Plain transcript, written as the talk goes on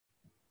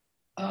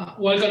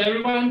Welcome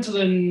everyone to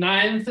the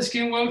 9th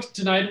Skinwalk,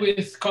 tonight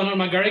with Conor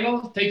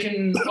McGarrigle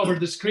taking over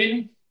the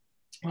screen.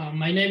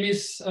 My name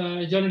is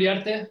John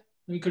Uriarte.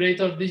 I'm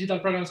curator of digital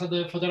programs at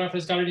the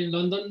Photographers Gallery in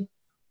London.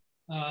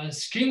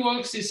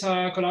 Skinwalks is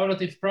a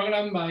collaborative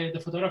program by the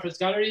Photographers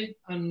Gallery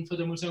and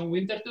PhotoMuseum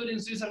Winterthur in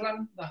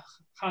Switzerland that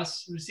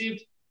has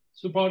received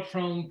support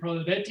from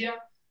ProHelvetia.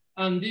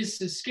 And this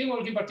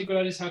Skinwalk in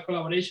particular is a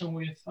collaboration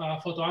with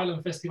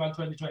PhotoIreland Festival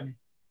 2020.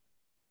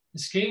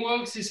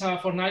 Skinwalks is a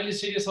fortnightly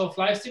series of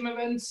live stream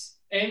events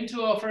aimed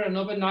to offer an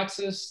open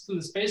access to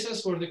the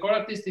spaces where the core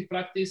artistic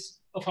practice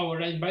of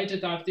our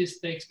invited artists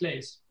takes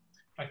place.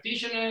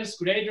 Practitioners,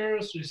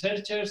 curators,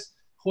 researchers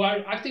who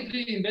are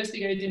actively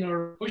investigating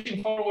or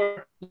pushing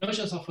forward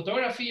notions of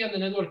photography and the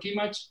network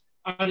image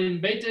are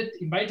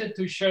invited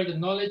to share the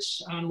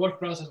knowledge and work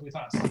process with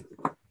us.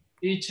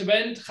 Each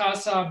event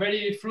has a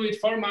very fluid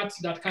format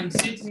that can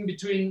sit in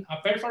between a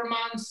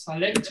performance, a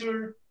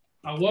lecture,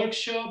 a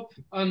workshop,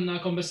 and a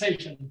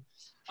conversation.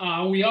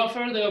 We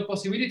offer the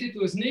possibility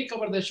to sneak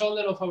over the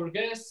shoulder of our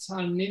guests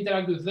and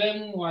interact with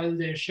them while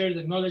they share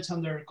the knowledge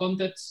and their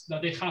contents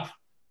that they have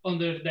on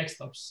their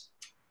desktops.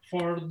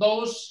 For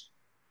those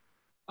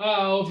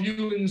of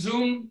you in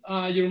Zoom,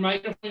 your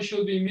microphone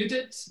should be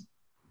muted.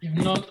 If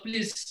not,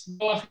 please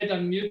go ahead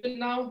and mute it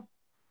now.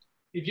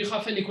 If you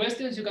have any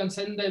questions, you can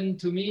send them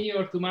to me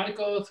or to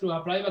Marco through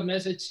a private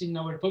message in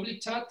our public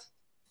chat.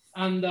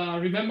 And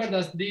remember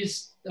that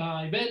this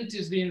event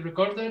is being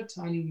recorded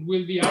and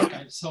will be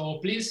archived. So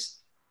please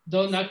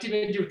don't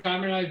activate your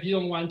camera if you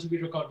don't want to be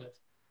recorded.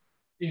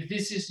 If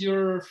this is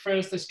your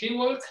first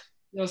Skinwalk,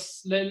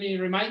 just let me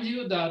remind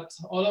you that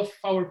all of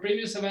our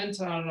previous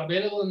events are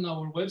available on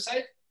our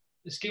website,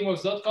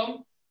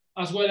 skinwalks.com,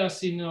 as well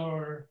as in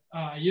our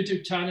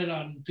YouTube channel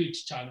and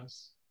Twitch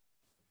channels.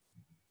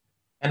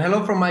 And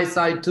hello from my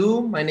side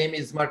too. My name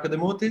is Marco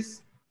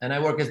Demutis, and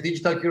I work as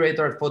digital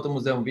curator at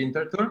PhotoMuseum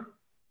Winterthur.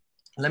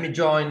 Let me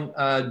join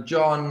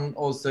John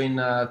also in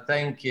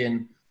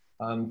thanking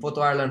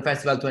PhotoIreland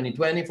Festival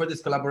 2020 for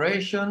this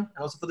collaboration and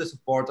also for the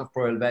support of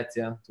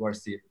ProHelvetia to our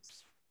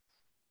series.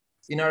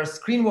 In our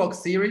Screenwalk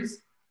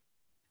series,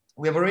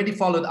 we have already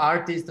followed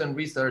artists and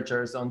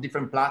researchers on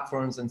different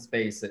platforms and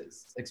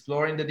spaces,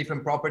 exploring the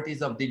different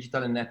properties of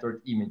digital and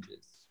network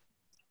images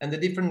and the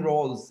different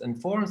roles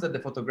and forms that the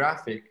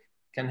photographic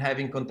can have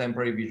in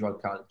contemporary visual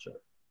culture.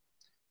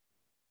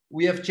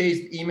 We have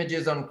chased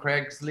images on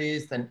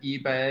Craigslist and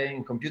eBay,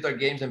 in computer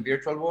games and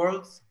virtual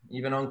worlds,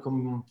 even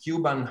on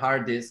Cuban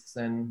hard disks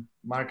and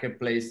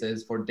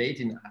marketplaces for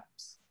dating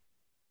apps.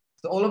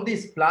 So all of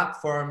these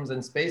platforms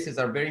and spaces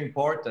are very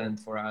important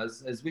for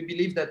us, as we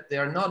believe that they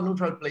are not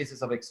neutral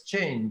places of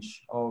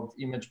exchange of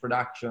image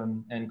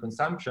production and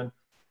consumption,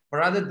 but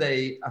rather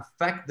they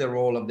affect the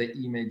role of the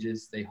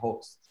images they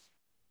host.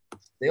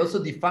 They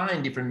also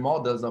define different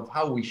models of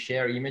how we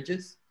share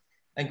images,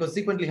 and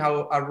consequently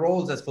how our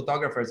roles as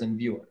photographers and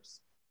viewers.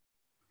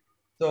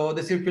 So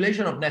the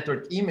circulation of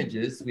network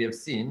images we have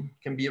seen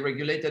can be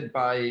regulated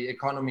by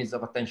economies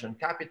of attention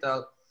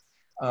capital,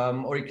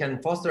 or it can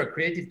foster a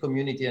creative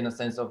community and a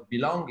sense of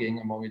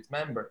belonging among its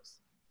members.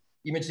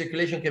 Image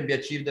circulation can be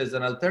achieved as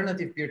an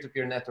alternative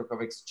peer-to-peer network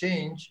of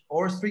exchange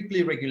or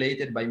strictly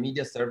regulated by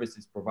media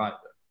services provider.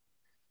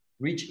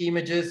 Rich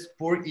images,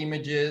 poor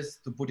images,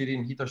 to put it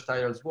in Hito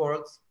Steyer's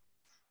words,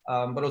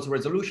 but also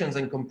resolutions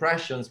and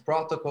compressions,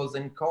 protocols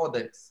and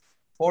codecs,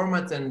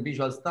 formats and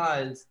visual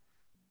styles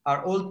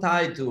are all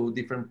tied to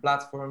different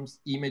platforms,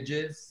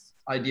 images,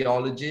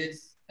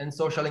 ideologies, and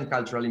social and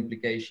cultural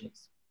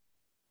implications.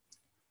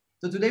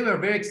 So today we are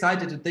very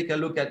excited to take a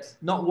look at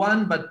not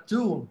one, but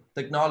two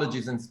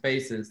technologies and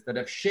spaces that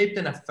have shaped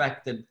and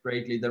affected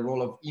greatly the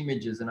role of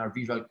images in our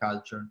visual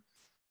culture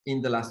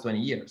in the last 20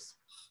 years.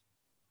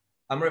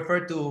 I'm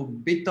referring to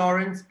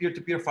BitTorrent's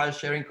peer-to-peer file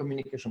sharing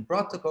communication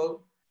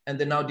protocol and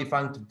the now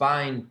defunct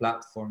Vine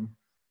platform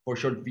for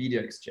short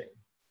video exchange.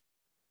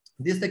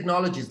 These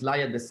technologies lie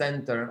at the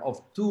center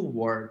of two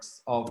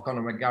works of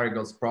Conor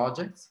McGarrigle's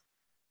projects,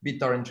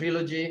 BitTorrent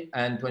Trilogy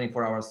and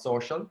 24-Hour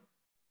Social,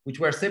 which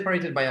were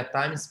separated by a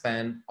time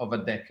span of a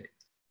decade.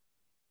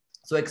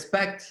 So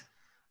expect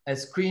a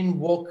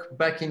screen walk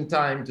back in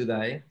time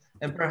today,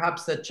 and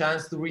perhaps a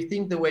chance to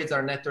rethink the ways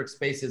our network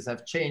spaces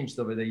have changed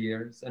over the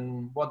years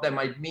and what that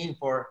might mean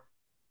for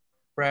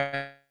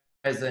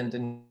present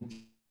and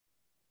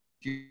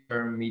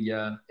future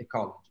media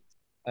ecology.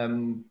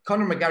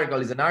 Conor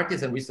McGarrigle is an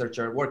artist and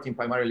researcher working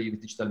primarily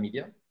with digital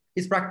media.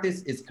 His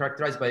practice is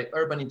characterized by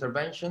urban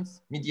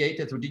interventions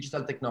mediated through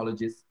digital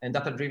technologies and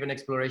data-driven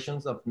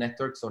explorations of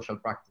network social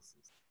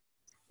practices.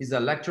 He's a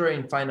lecturer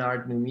in fine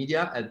art new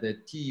media at the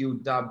TU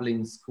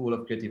Dublin School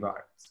of Creative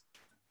Arts.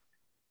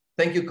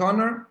 Thank you,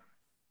 Conor.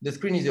 The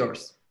screen is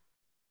yours.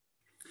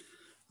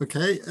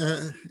 Okay,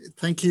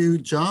 thank you,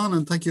 John,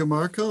 and thank you,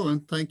 Marco,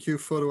 and thank you,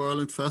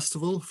 PhotoIreland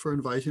Festival, for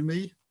inviting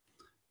me.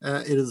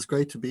 It is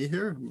great to be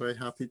here. I'm very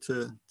happy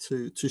to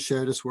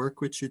share this work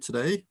with you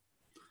today.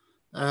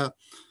 As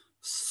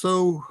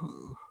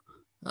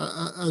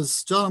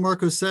John and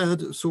Marco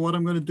said, so what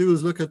I'm going to do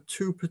is look at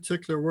two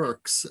particular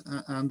works,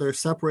 and they're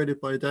separated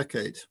by a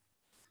decade.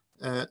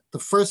 The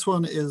first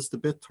one is the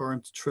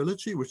BitTorrent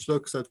trilogy, which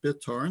looks at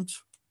BitTorrent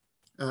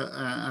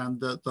and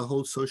the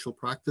whole social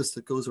practice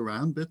that goes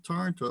around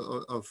BitTorrent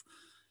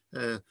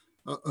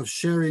of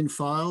sharing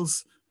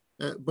files,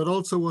 but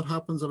also what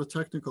happens at a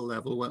technical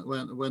level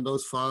when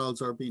those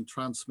files are being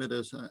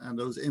transmitted and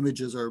those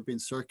images are being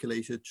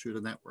circulated through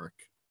the network.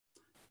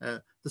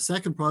 The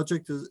second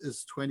project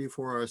is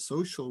 24-Hour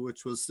Social,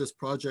 which was this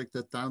project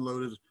that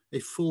downloaded a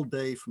full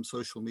day from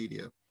social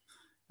media.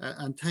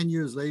 And 10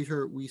 years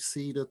later, we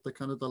see that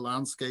the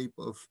landscape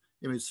of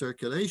image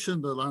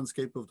circulation, the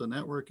landscape of the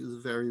network is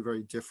very,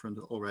 very different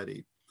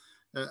already.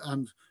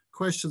 And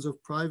questions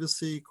of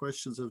privacy,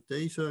 questions of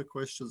data,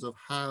 questions of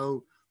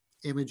how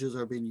images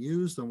are being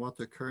used and what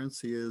their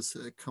currency is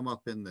come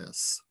up in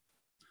this.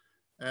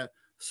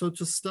 So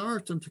to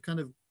start and to kind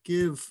of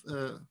give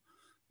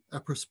a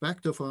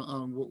perspective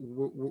on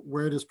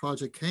where this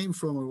project came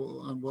from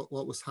and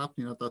what was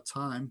happening at that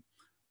time,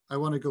 I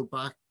want to go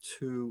back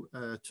to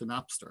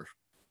Napster.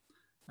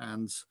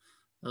 And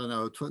I don't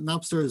know,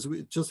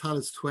 Napster just had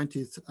its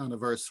 20th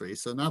anniversary.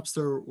 So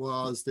Napster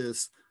was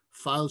this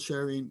file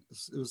sharing,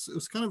 it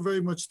was kind of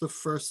very much the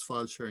first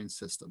file sharing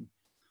system.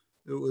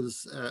 It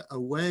was a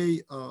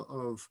way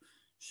of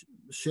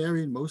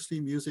sharing mostly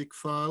music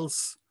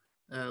files.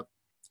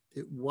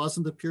 It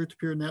wasn't a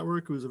peer-to-peer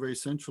network, it was a very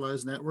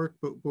centralized network,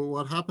 but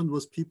what happened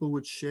was people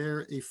would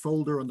share a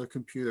folder on their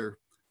computer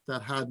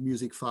that had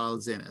music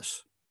files in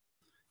it.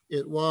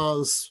 It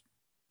was,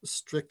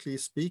 strictly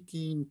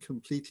speaking,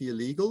 completely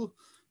illegal.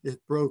 It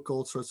broke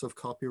all sorts of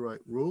copyright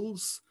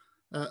rules.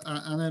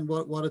 And then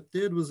what it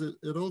did was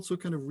it also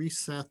kind of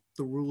reset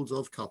the rules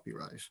of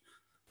copyright.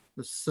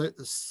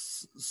 There's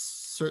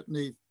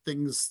certainly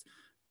things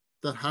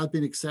that had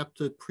been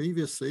accepted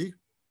previously,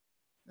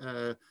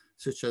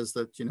 such as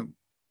that,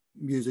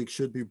 music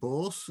should be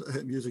bought,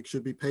 music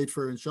should be paid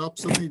for in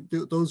shops. Suddenly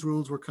those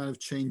rules were kind of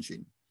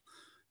changing.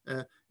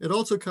 It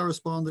also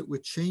corresponded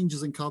with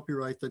changes in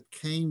copyright that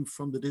came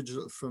from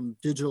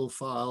digital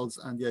files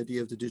and the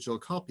idea of the digital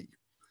copy,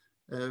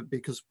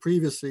 because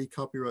previously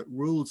copyright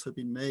rules had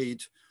been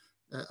made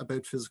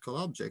about physical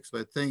objects,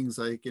 about things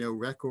like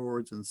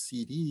records and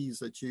CDs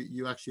that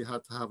you actually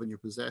had to have in your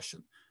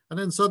possession, and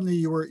then suddenly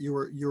you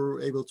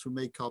were able to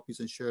make copies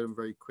and share them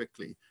very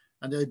quickly.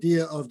 And the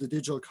idea of the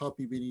digital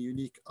copy being a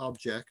unique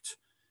object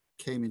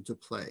came into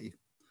play.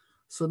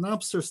 So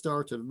Napster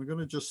started, and we're going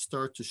to just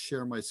start to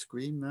share my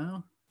screen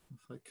now,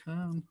 if I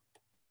can.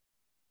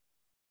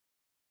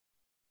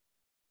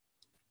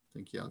 I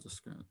think, yeah, I'll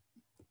just go.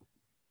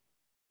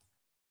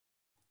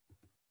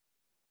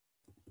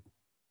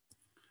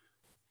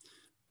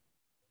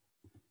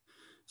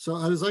 So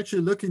I was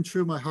actually looking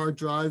through my hard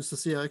drives to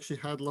see I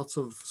actually had lots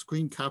of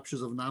screen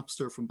captures of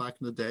Napster from back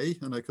in the day,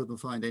 and I couldn't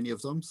find any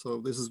of them.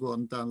 So this is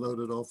one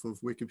downloaded off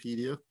of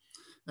Wikipedia.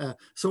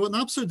 So what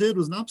Napster did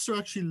was Napster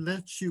actually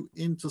let you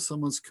into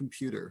someone's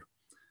computer.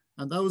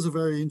 And that was a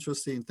very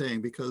interesting thing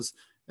because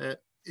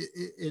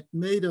it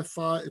made a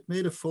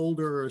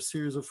folder or a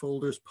series of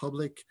folders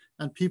public,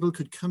 and people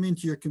could come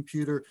into your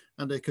computer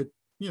and they could,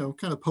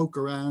 kind of poke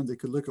around, they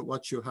could look at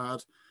what you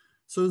had.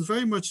 So it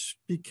very much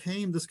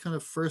became this kind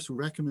of first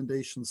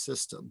recommendation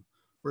system,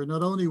 where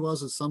not only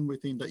was it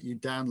something that you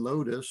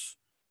downloaded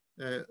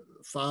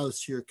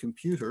files to your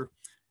computer,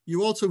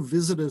 you also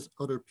visited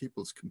other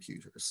people's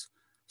computers.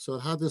 So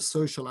it had this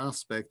social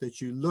aspect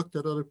that you looked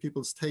at other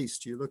people's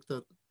taste, you looked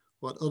at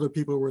what other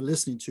people were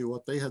listening to,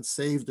 what they had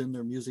saved in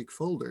their music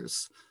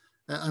folders.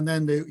 And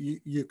then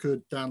you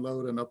could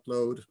download and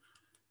upload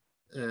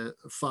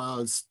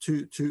files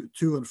to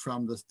and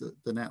from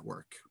the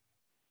network.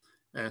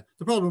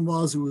 The problem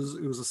was it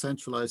was a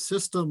centralized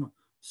system.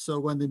 So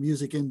when the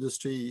music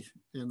industry,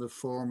 in the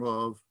form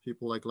of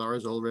people like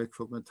Lars Ulrich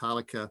from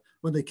Metallica,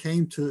 when they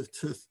came to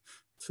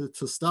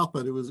stop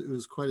it, it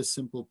was quite a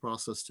simple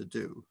process to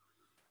do.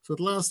 So it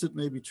lasted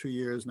maybe 3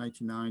 years,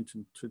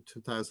 1999 to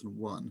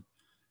 2001.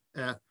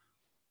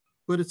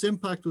 But its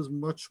impact was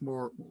much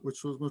more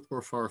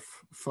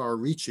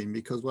far-reaching,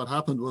 because what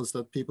happened was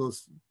that people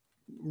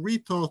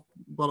rethought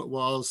what it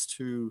was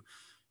to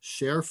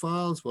share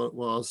files, what it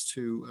was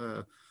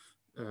to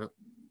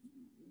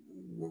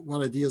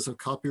what ideas of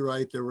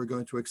copyright they were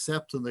going to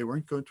accept and they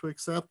weren't going to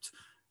accept,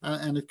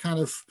 and it kind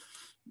of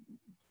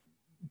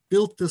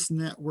built this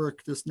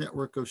network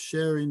of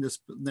sharing, this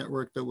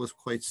network that was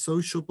quite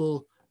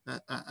sociable,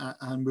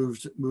 and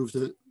moved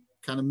it,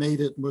 kind of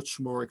made it much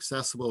more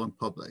accessible and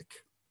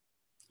public.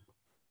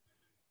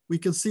 We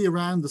can see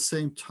around the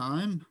same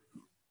time,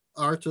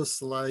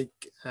 artists like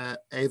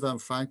Eva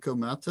and Franco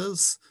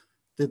Matas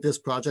did this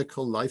project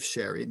called Life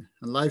Sharing.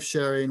 And Life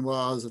Sharing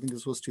was, I think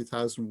this was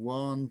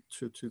 2001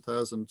 to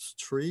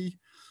 2003,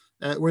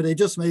 where they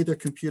just made their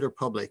computer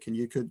public, and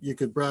you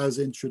could browse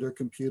in through their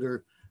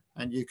computer,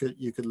 and you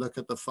could look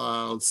at the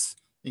files,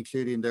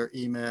 including their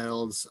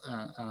emails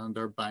and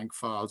their bank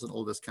files and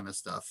all this kind of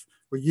stuff,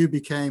 where you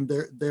became,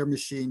 their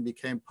machine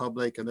became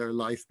public and their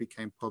life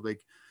became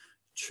public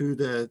through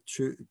the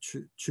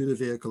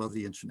vehicle of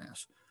the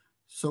internet.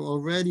 So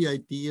already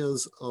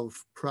ideas of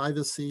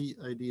privacy,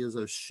 ideas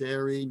of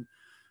sharing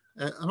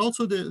And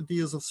also the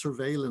ideas of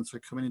surveillance are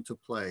coming into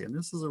play. And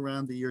this is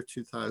around the year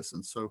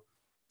 2000. So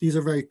these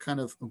are very kind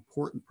of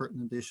important,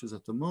 pertinent issues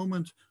at the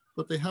moment,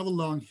 but they have a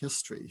long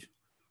history.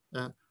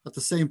 At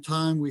the same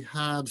time, we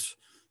had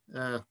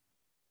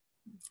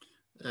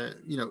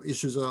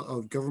issues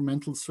of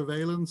governmental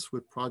surveillance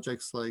with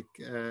projects like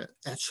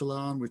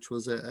Echelon, which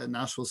was a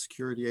national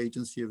security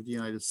agency of the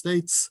United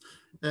States.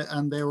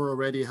 And they were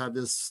already had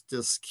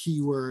this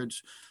keyword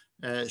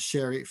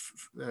sharing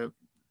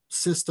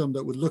system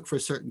that would look for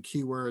certain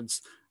keywords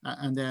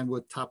and then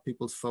would tap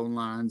people's phone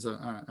lines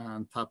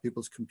and tap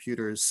people's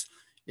computers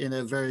in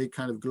a very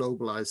kind of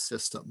globalized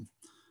system.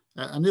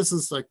 And this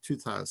is like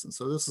 2000.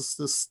 So this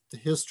is the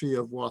history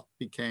of what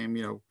became,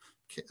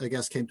 I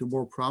guess, came to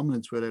more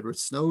prominence with Edward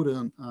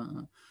Snowden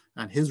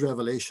and his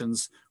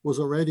revelations was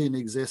already in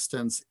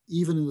existence,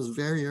 even in the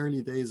very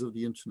early days of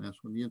the internet,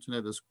 when the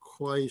internet is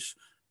quite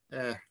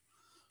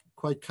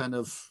kind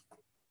of,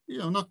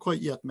 not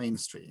quite yet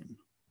mainstream.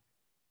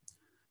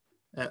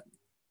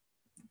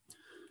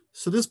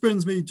 So this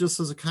brings me just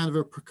as a kind of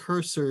a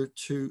precursor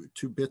to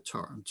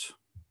BitTorrent.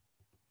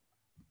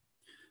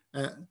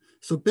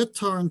 So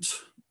BitTorrent,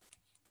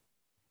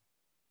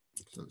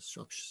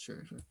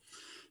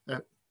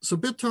 so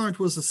BitTorrent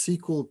was a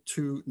sequel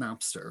to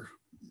Napster.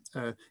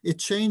 It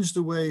changed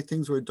the way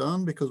things were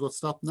done because what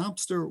stopped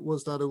Napster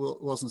was that it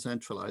wasn't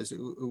centralized. It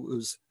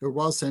was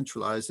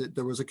centralized.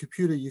 There was a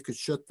computer you could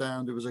shut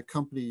down. There was a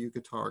company you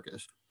could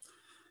target.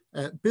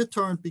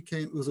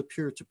 BitTorrent was a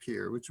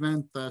peer-to-peer, which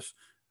meant that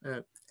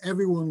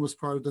everyone was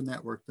part of the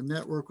network. The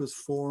network was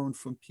formed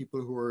from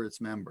people who were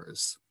its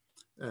members.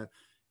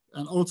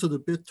 And also the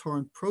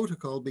BitTorrent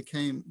protocol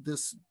became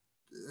this,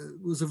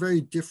 was a very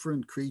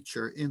different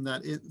creature in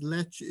that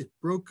it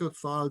broke up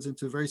files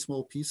into very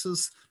small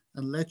pieces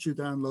and let you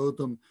download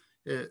them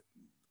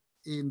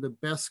in the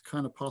best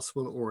kind of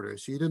possible order.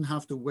 So you didn't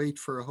have to wait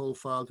for a whole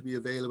file to be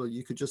available.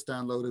 You could just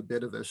download a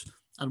bit of it.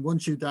 And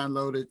once you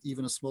downloaded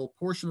even a small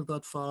portion of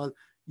that file,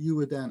 you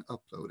would then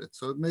upload it.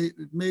 So it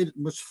made it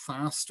much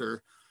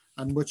faster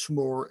and much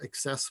more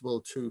accessible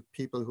to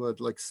people who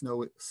had like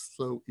slow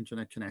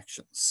internet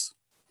connections.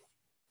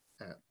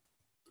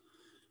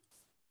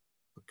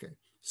 Okay,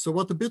 so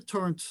what the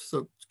BitTorrent,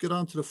 so to get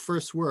on to the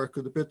first work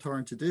of the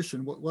BitTorrent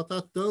edition, what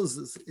that does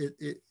is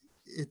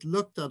it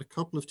looked at a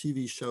couple of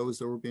TV shows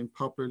that were being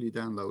popularly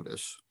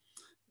downloaded.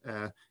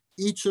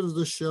 Each of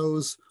the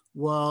shows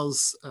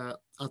was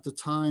at the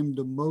time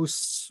the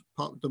most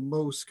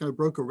kind of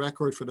broke a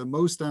record for the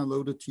most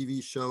downloaded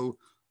TV show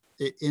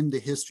in the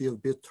history of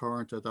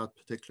BitTorrent at that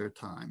particular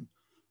time.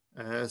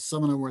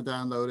 Some of them were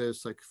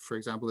downloaded, like for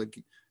example,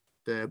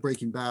 the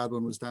Breaking Bad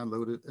one was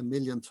downloaded 1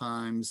 million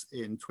times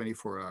in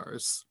 24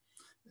 hours.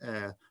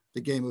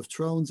 The Game of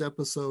Thrones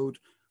episode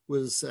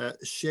was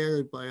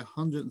shared by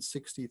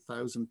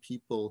 160,000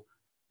 people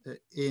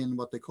in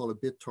what they call a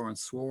BitTorrent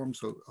swarm.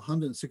 So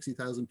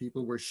 160,000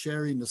 people were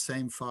sharing the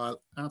same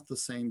file at the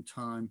same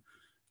time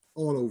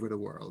all over the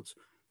world.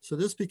 So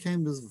this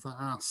became this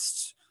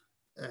vast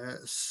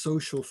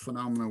social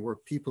phenomenon where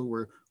people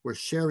were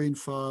sharing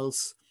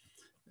files.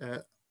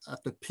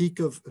 At the peak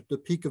of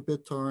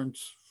BitTorrent,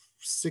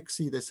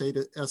 they say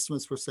the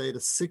estimates were say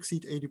that 60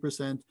 to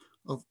 80%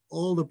 of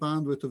all the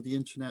bandwidth of the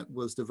internet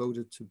was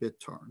devoted to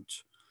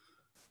BitTorrent.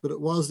 But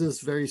it was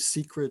this very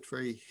secret,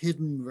 very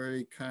hidden,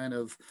 very kind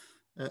of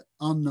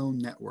unknown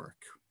network.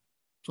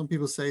 Some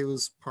people say it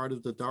was part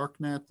of the dark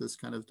net, this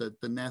kind of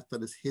the net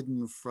that is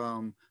hidden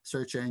from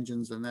search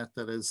engines, the net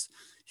that is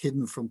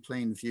hidden from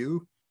plain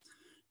view.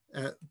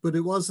 But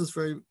it was this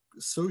very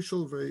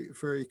social,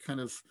 very kind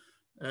of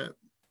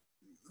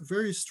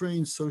very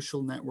strange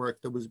social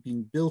network that was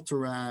being built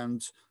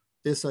around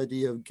this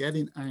idea of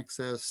getting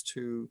access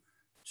to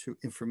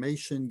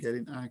information,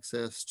 getting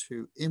access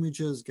to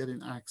images,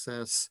 getting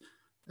access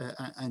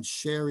and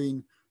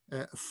sharing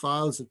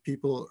files that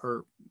people,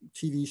 or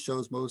TV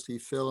shows, mostly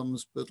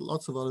films, but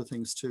lots of other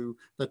things too,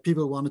 that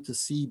people wanted to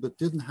see but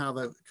didn't have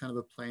a kind of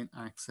a plain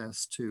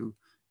access to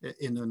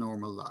in their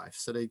normal life.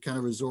 So they kind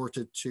of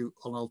resorted to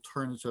an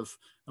alternative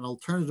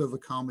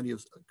economy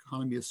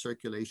of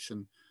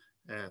circulation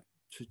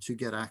to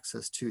get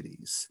access to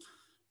these.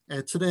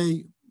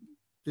 Today,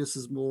 this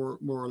is more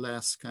or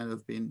less kind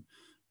of been,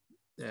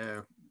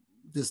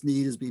 this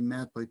need has been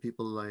met by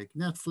people like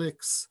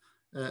Netflix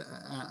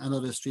and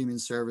other streaming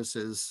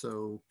services.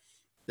 So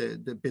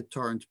the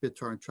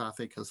BitTorrent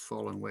traffic has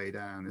fallen way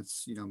down.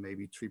 It's,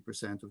 maybe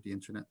 3% of the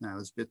internet now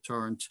is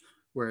BitTorrent,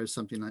 whereas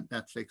something like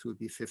Netflix would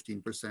be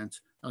 15%.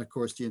 And of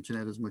course, the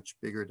internet is much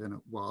bigger than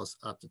it was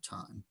at the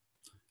time.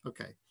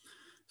 Okay,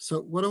 so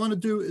what I want to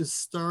do is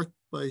start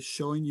by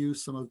showing you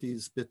some of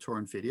these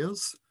BitTorrent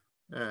videos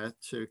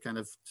to kind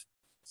of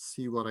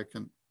see what I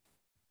can.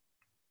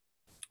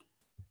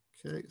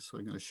 Okay, so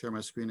I'm going to share my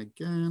screen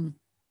again.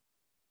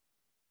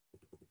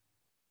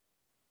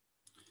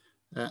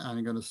 And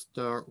I'm going to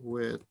start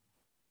with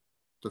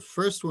the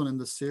first one in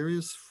the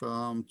series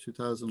from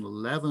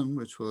 2011,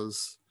 which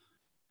was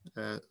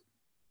the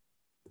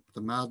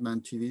Mad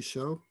Men TV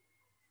show.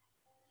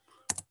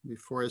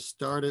 before I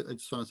started, I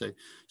just want to say,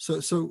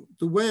 so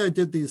the way I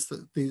did these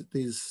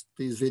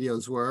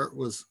videos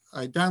was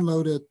I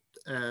downloaded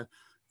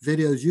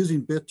videos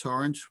using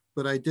BitTorrent,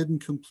 but I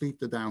didn't complete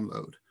the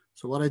download.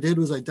 So what I did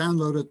was I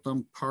downloaded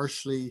them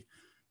partially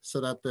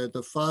so that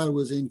the file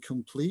was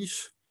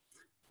incomplete.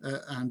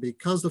 And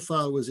because the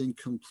file was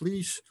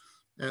incomplete,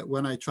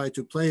 when I tried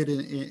to play it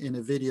in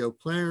a video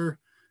player,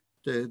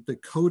 the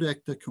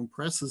codec that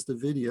compresses the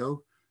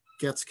video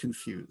gets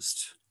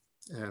confused.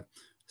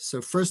 So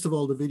first of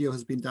all, the video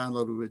has been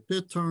downloaded with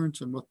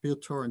BitTorrent, and what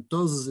BitTorrent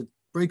does is it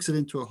breaks it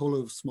into a whole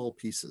lot of small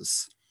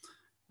pieces,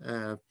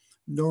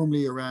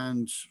 normally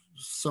around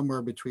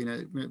somewhere between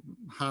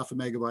half a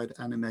megabyte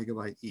and a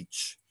megabyte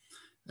each.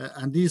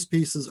 And these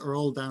pieces are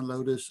all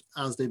downloaded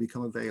as they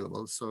become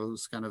available. So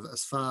it's kind of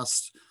as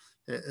fast,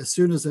 as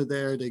soon as they're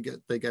there, they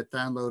get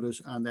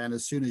downloaded. And then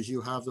as soon as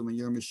you have them in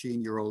your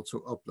machine, you're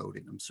also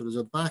uploading them. So there's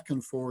a back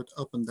and forth,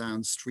 up and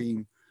down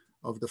stream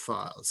of the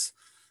files.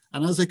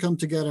 And as they come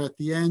together at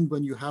the end,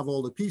 when you have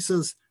all the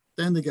pieces,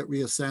 then they get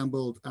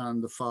reassembled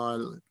and the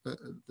file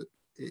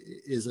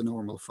is a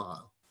normal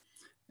file.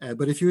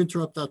 But if you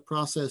interrupt that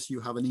process, you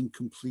have an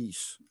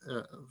incomplete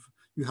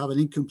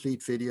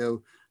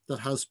video that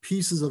has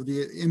pieces of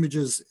the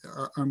images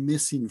are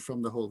missing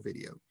from the whole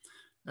video.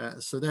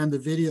 So then the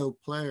video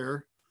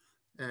player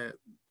that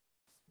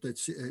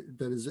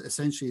is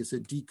essentially, it's a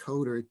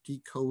decoder. It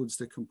decodes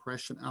the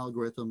compression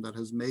algorithm that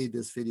has made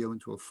this video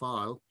into a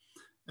file.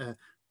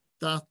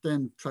 That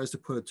then tries to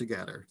put it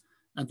together.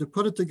 And to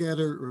put it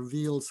together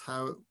reveals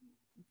how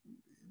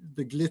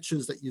the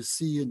glitches that you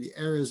see and the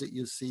errors that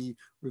you see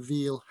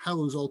reveal how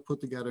it was all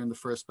put together in the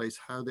first place,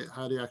 how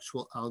the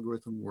actual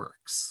algorithm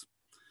works.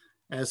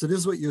 So this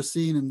is what you're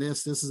seeing in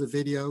this. This is a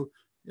video.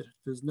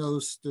 There's no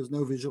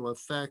visual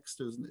effects.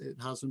 It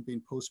hasn't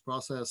been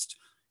post-processed.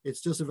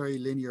 It's just a very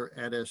linear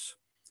edit.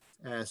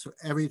 So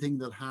everything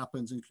that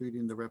happens,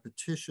 including the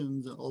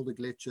repetitions and all the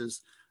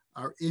glitches,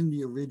 are in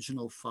the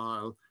original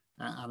file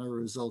and a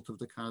result of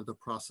the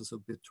process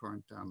of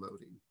BitTorrent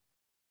downloading.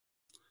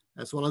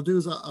 So what I'll do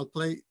is I'll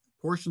play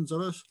portions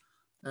of it,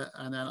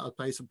 and then I'll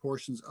play some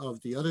portions of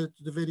the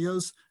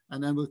videos,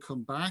 and then we'll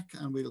come back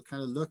and we'll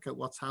kind of look at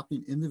what's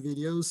happening in the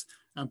videos,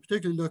 and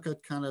particularly look at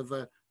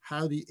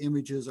how the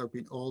images are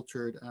being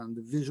altered and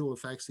the visual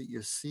effects that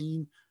you're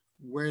seeing,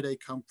 where they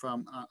come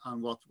from,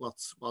 and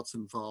what's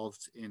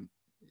involved in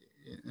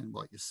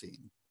what you're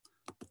seeing.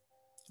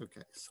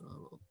 Okay, so I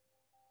will.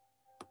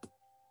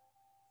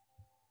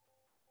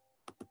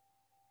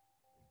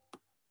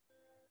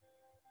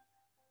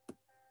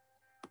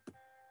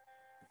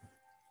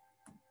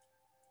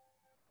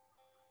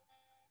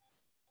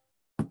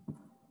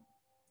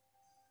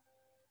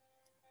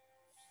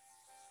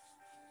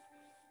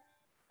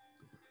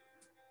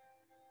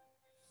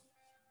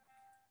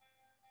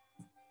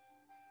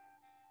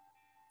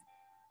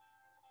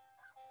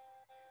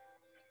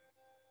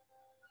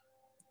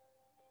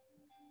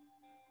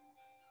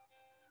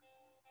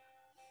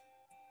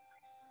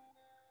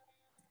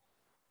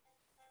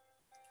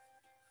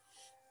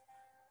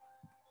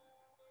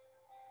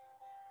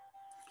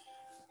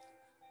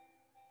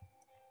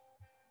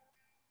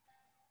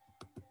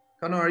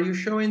 Conor, are you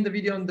showing the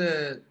video on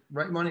the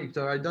right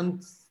monitor? I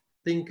don't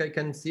think I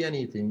can see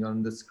anything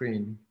on the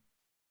screen.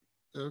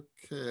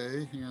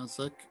 Okay, hang on a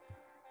sec.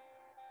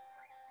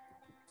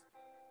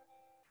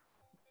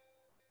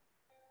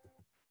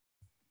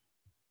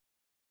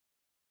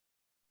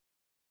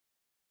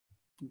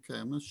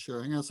 Okay, I'm not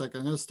sure. Hang on a second.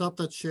 I'm going to stop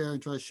that share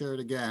and try to share it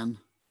again.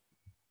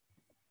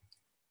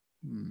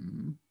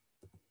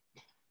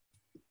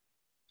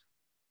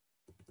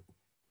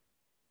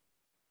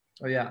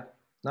 Oh yeah,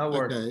 now it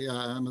works. Okay, yeah,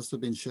 I must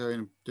have been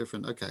sharing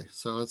different. Okay,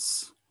 so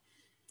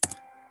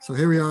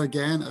here we are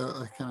again.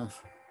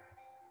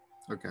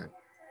 Okay.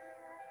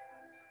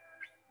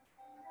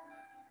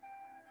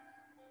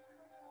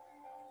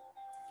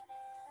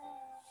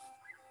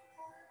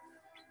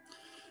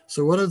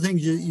 So one of the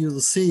things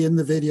you'll see in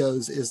the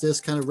videos is this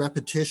kind of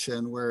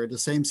repetition where the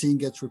same scene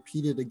gets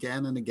repeated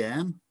again and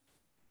again.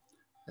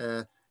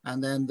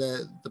 And then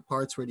the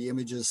parts where the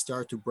images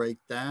start to break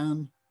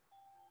down.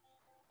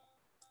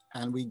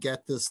 And we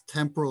get this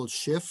temporal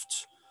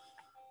shift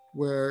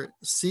where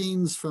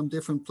scenes from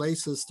different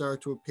places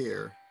start to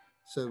appear.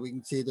 So we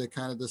can see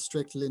the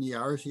strict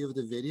linearity of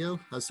the video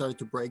has started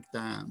to break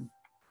down.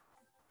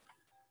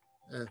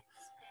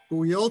 But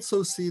we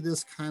also see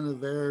this kind of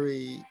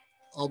very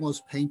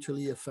almost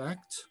painterly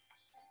effect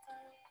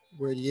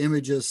where the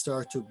images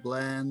start to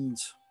blend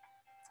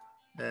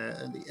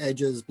and the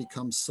edges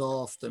become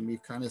soft, and we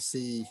kind of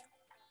see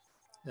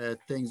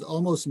things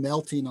almost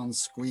melting on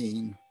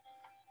screen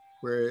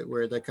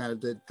where the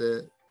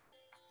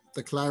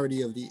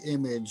clarity of the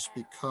image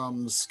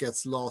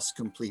gets lost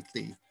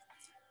completely.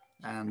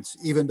 And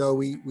even though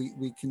we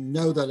can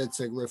know that it's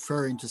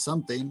referring to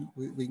something,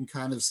 we can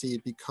kind of see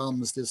it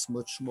becomes this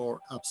much more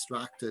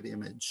abstracted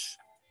image.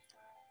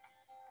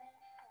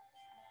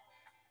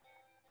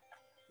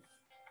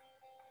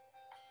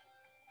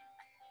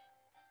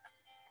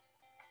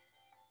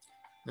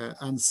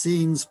 And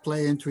scenes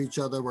play into each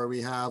other, where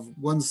we have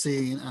one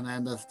scene and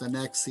then the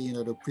next scene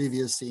or the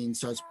previous scene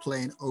starts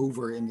playing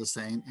over in the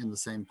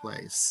same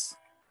place.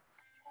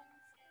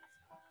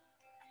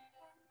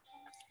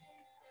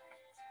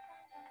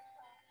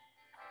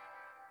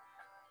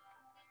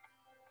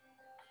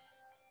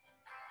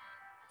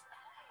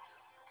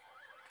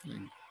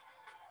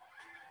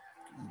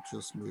 I'll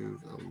just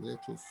move a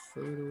little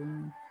further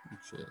on.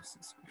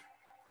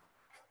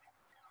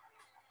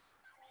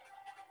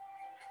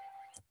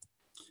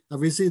 And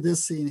we see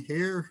this scene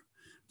here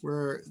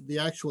where the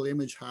actual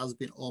image has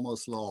been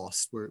almost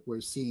lost.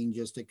 We're seeing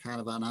just a kind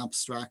of an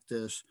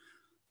abstracted,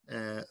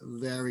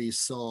 very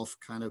soft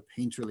kind of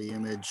painterly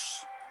image.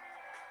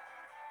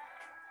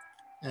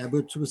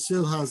 But it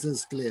still has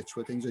this glitch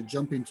where things are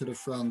jumping to the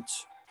front,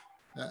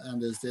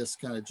 and there's this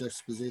kind of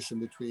juxtaposition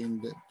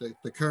between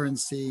the current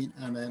scene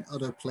and then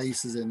other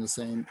places in the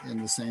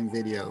same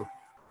video.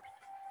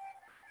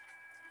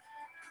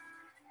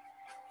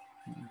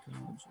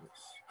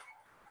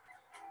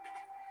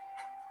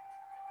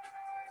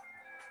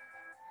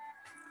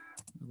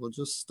 We'll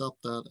just stop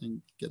that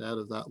and get out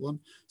of that one.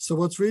 So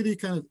what's really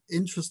kind of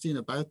interesting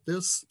about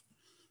this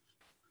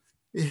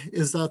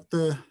is that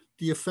the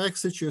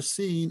effects that you're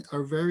seeing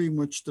are very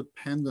much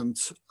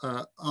dependent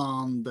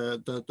on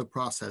the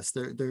process.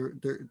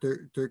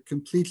 They're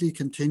completely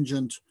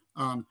contingent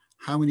on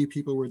how many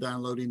people were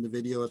downloading the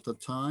video at the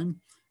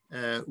time,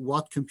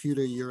 what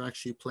computer you're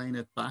actually playing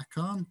it back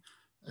on,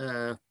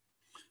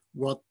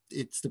 what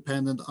it's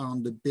dependent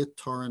on the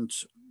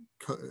BitTorrent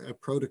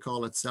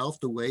protocol itself,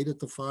 the way that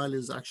the file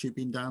is actually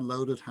being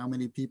downloaded, how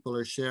many people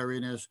are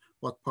sharing it,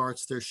 what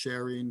parts they're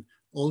sharing,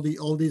 all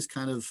these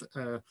kind of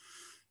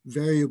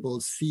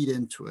variables feed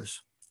into it,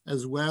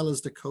 as well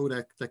as the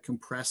codec that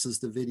compresses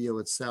the video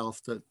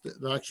itself, that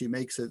actually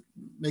makes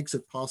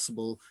it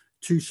possible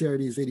to share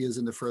these videos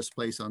in the first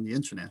place on the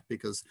internet,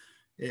 because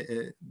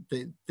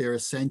they're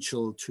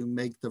essential to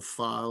make the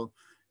file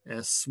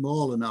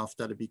small enough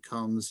that it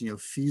becomes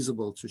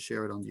feasible to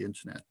share it on the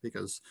internet,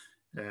 because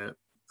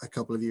a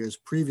couple of years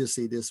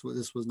previously this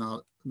was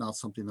not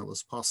something that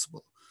was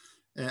possible.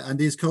 And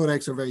these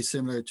codecs are very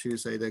similar to,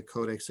 say, the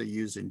codecs are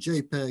used in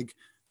JPEG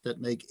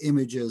that make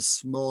images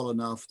small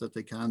enough that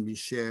they can be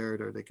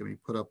shared or they can be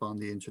put up on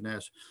the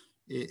internet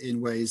in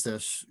ways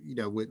that,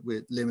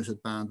 with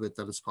limited bandwidth,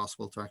 that it's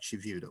possible to actually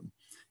view them.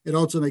 It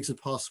also makes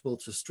it possible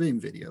to stream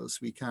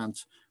videos. We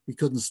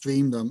couldn't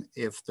stream them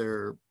if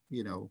they're,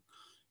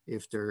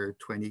 if they're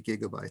 20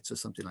 gigabytes or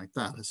something like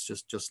that. It's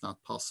just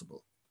not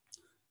possible.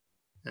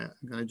 I'm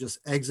going to just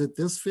exit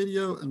this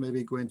video and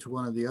maybe go into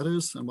one of the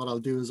others. And what I'll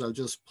do is I'll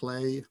just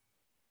play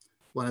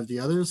one of the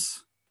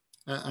others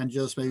and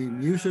just maybe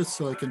mute it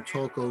so I can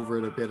talk over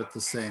it a bit at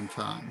the same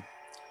time.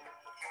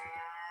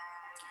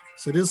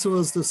 So this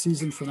was the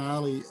season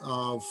finale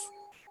of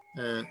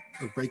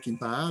Breaking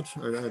Bad,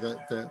 or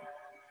the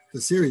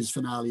series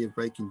finale of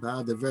Breaking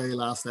Bad, the very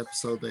last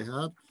episode they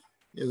had.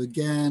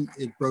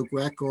 It broke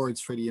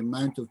records for the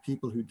amount of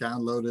people who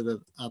downloaded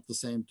it at the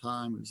same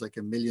time. It was like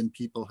 1 million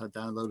people had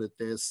downloaded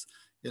this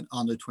in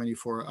under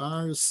 24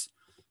 hours.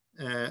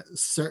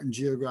 Certain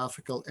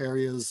geographical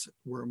areas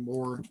were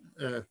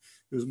it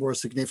was more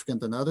significant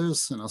than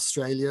others. In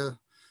Australia,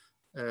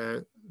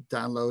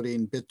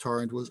 downloading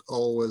BitTorrent was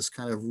always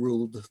kind of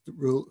ruled.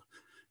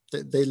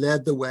 They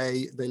led the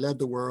way. They led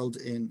the world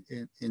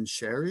in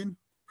sharing,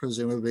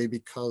 presumably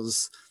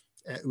because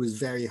it was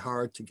very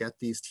hard to get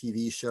these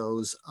TV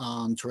shows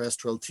on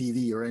terrestrial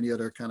TV or any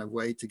other kind of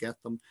way to get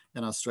them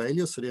in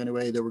Australia. So the only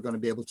way they were going to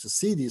be able to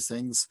see these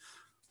things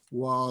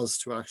was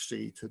to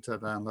actually to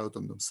download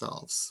them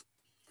themselves.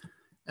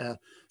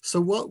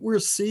 So what we're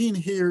seeing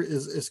here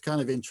is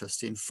kind of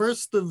interesting.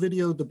 First, the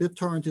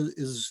BitTorrent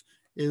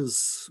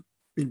is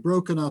been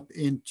broken up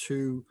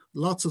into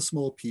lots of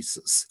small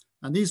pieces.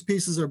 And these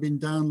pieces are being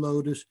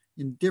downloaded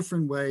in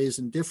different ways,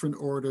 in different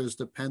orders,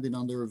 depending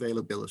on their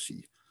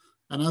availability.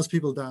 And as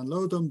people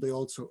download them, they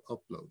also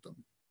upload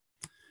them.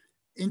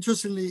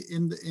 Interestingly,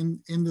 in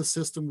the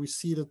system, we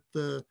see that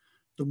the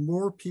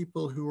more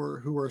people who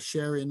are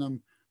sharing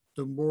them,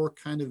 the more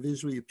kind of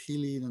visually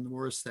appealing and the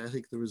more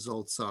aesthetic the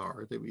results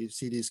are. That we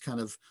see these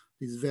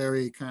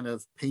very kind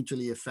of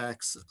painterly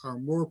effects are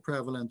more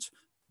prevalent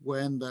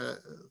when the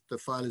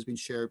file has been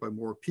shared by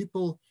more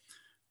people.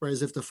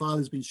 Whereas if the file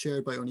has been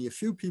shared by only a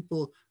few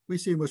people, we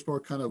see a much more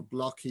kind of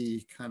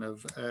blocky, kind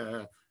of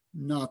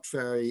not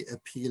very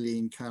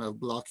appealing, kind of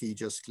blocky,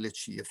 just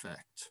glitchy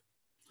effect.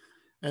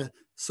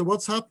 So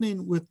what's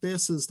happening with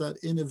this is that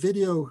in a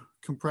video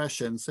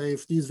compression, say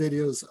if these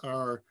videos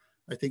are,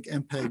 I think,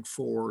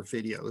 MPEG-4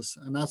 videos,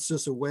 and that's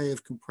just a way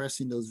of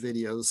compressing those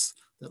videos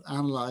that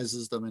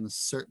analyzes them in a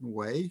certain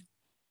way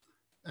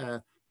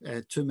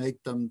to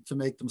make them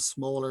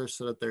smaller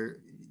so that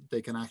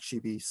they can actually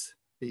be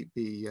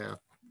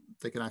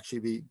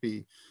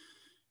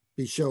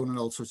shown in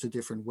all sorts of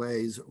different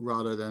ways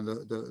rather than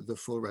the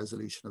full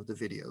resolution of the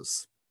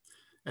videos.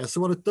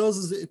 So what it does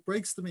is it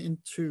breaks them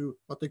into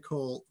what they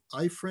call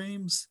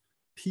iframes,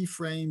 P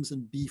frames,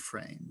 and B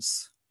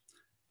frames.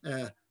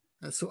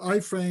 So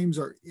iframes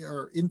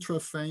or intra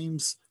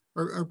frames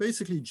are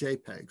basically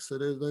JPEGs. So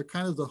they're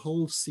kind of the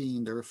whole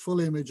scene. They're a full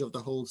image of the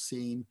whole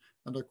scene,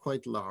 and they're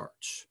quite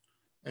large.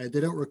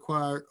 They don't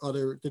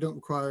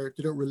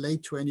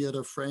relate to any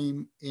other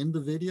frame in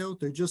the video.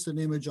 They're just an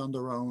image on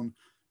their own,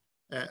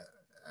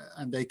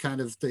 and they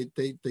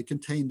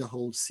contain the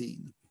whole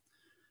scene.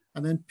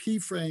 And then P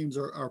frames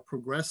are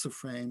progressive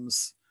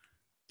frames.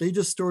 They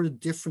just store the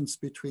difference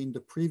between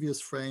the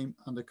previous frame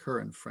and the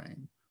current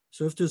frame.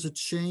 So if there's a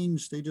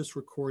change, they just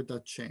record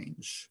that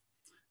change.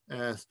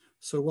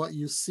 So what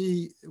you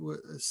see,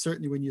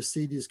 certainly when you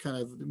see these kind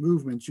of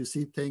movements, you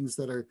see things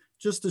that are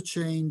just a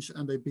change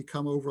and they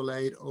become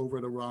overlaid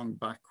over the wrong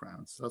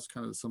background. So that's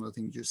kind of some of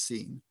the things you're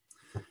seeing.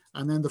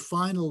 And then the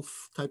final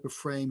type of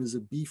frame is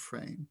a B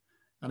frame.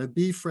 And a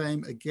B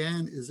frame,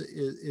 again,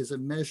 is a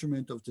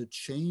measurement of the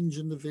change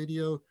in the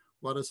video,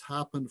 what has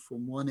happened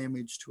from one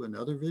image to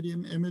another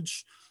video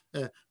image,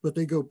 but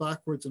they go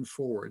backwards and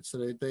forwards.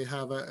 So they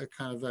have a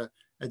kind of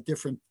a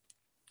different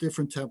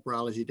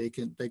temporality. They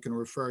can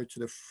refer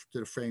to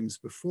the frames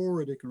before,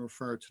 or they can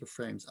refer to the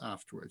frames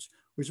afterwards,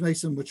 which makes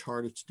them much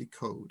harder to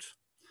decode.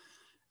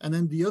 And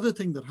then the other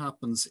thing that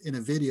happens in a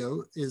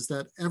video is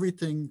that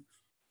everything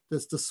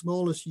that's the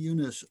smallest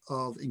unit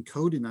of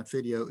encoding that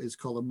video is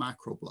called a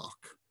macro block.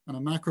 And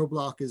a macro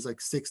block is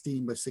like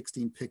 16 by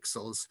 16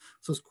 pixels.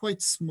 So it's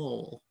quite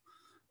small.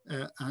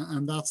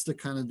 And that's the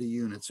kind of the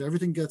unit. So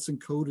everything gets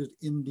encoded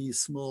in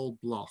these small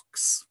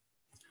blocks.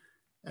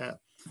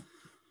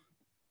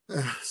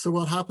 So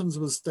what happens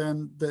was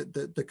then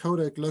the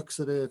codec looks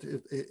at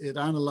it, it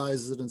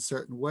analyzes it in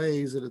certain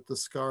ways, it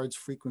discards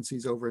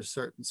frequencies over a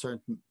certain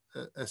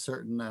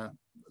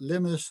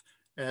limit.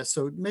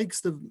 So it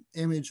makes the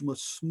image much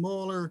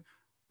smaller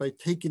by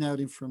taking out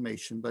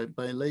information, by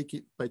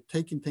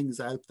taking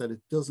things out that it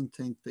doesn't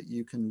think that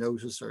you can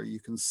notice or you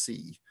can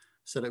see,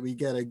 so that we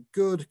get a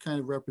good kind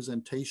of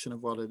representation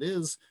of what it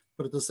is,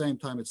 but at the same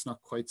time, it's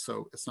not quite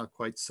so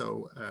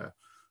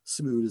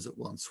smooth as it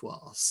once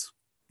was.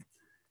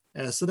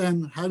 So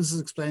then how does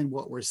this explain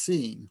what we're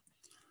seeing?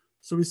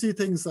 So we see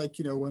things like,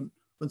 when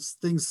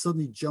things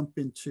suddenly jump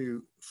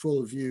into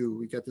full view,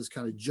 we get this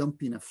kind of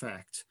jumping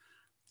effect.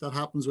 That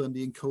happens when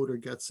the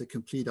encoder gets a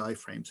complete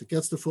iframe. So it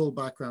gets the full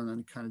background and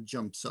it kind of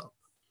jumps up.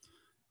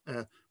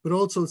 But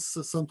also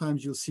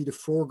sometimes you'll see the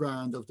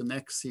foreground of the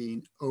next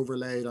scene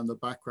overlaid on the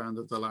background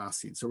of the last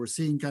scene. So we're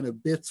seeing kind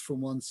of bits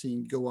from one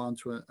scene go on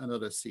to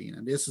another scene.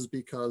 And this is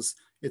because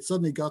it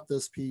suddenly got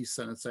this piece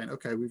and it's saying,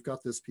 okay, we've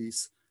got this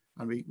piece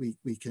and we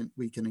can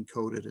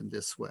encode it in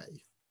this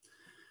way.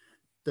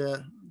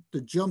 The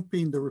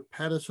jumping, the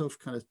repetitive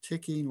kind of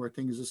ticking where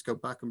things just go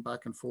back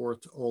and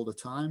forth all the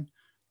time,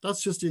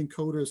 that's just the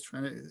encoders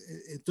trying to,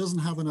 it doesn't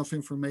have enough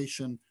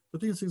information, but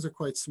these things are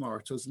quite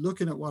smart. So it's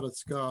looking at what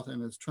it's got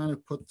and it's trying to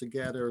put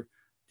together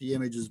the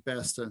images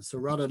best. And so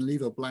rather than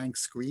leave a blank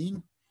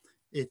screen,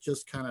 it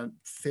just kind of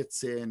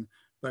fits in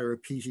by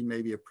repeating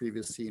maybe a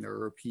previous scene or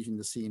repeating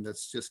the scene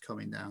that's just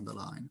coming down the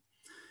line.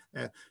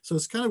 So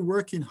it's kind of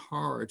working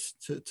hard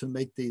to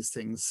make these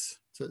things,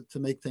 to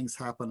make things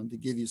happen and to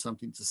give you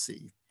something to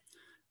see.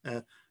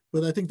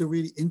 But I think the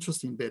really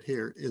interesting bit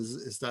here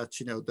is that,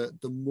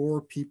 the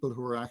more people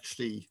who are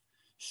actually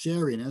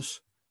sharing it,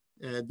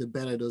 the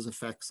better those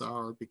effects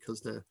are, because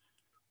the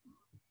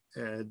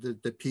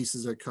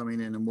pieces are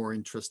coming in a more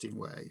interesting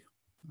way.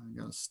 I'm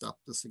going to stop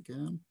this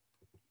again.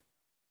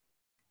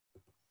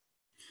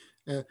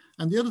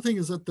 And the other thing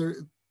is that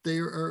they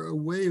are a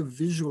way of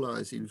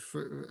visualizing,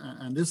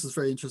 and this is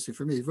very interesting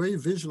for me, very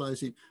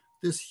visualizing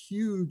this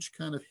huge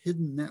kind of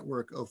hidden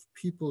network of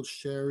people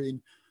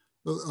sharing,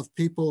 of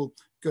people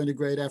going to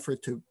great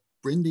effort to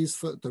bring these,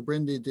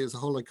 there's a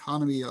whole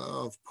economy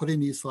of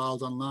putting these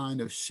files online,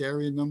 of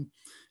sharing them.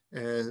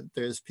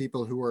 There's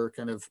people who are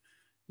kind of,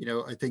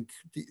 I think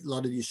a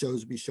lot of these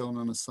shows will be shown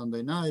on a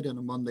Sunday night, and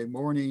a Monday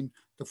morning,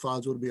 the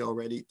files will be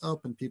already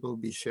up and people will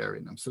be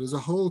sharing them. So there's a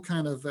whole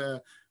kind of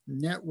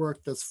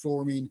network that's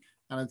forming,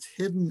 and it's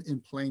hidden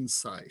in plain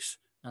sight.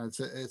 And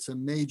it's a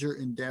major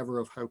endeavor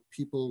of how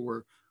people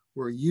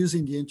were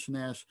using the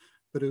internet,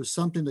 but it was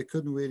something that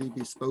couldn't really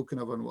be spoken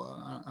of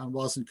and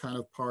wasn't kind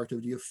of part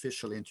of the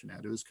official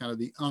internet. It was kind of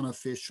the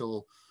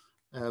unofficial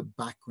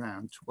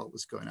background to what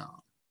was going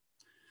on.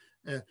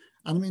 And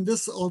I mean,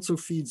 this also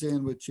feeds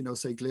in with,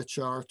 say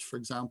glitch art, for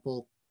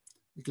example.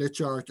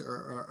 Glitch art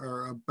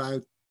are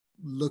about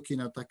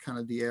looking at that kind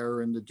of the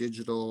error in the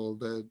digital,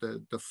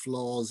 the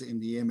flaws in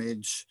the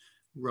image,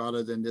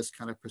 rather than this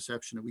kind of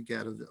perception that we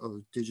get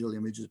of digital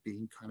images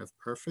being kind of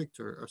perfect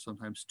or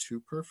sometimes too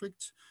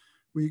perfect.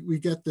 We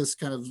get this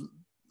kind of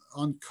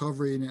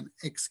uncovering and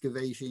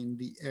excavating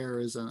the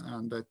errors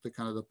and the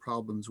kind of the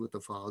problems with the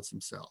files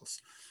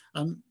themselves.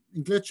 And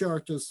in glitch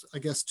art, there's, I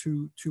guess,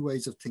 two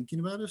ways of thinking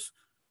about it.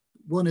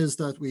 One is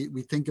that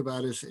we think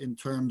about it in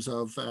terms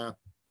of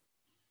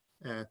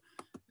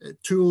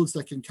tools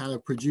that can kind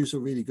of produce a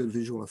really good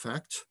visual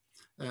effect.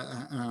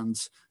 And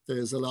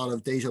there's a lot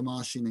of data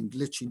moshing and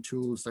glitching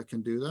tools that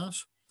can do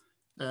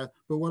that.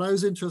 But what I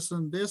was interested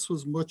in this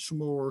was much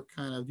more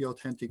kind of the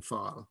authentic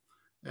file.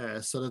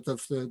 so that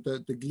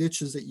the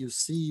glitches that you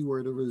see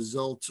were the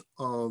result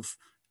of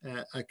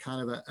a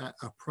kind of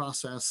a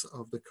process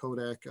of the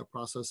codec, a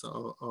process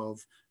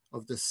of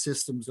the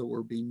systems that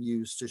were being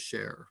used to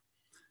share.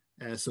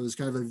 So it's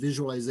kind of a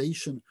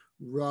visualization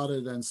rather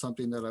than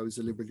something that I was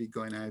deliberately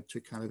going out to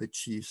kind of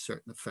achieve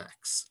certain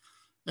effects.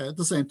 At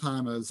the same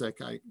time, I was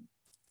like, I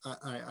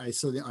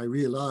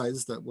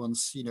realized that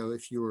once, you know,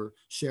 if you were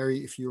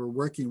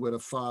working with a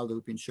file that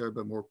had been shared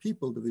by more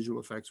people, the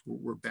visual effects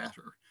were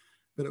better.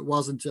 But it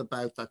wasn't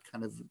about that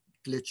kind of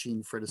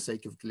glitching for the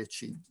sake of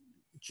glitching,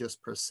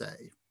 just per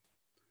se.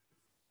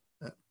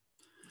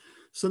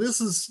 So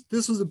this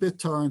was a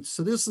BitTorrent.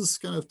 So this is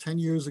kind of 10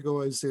 years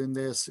ago I was doing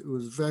this. It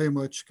was very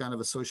much kind of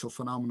a social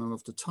phenomenon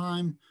of the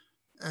time,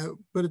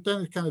 but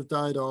then it kind of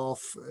died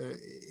off.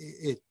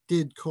 It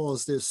did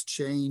cause this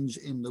change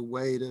in the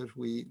way that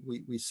we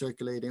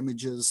circulate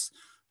images.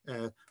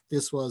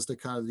 This was the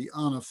kind of the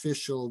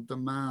unofficial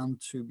demand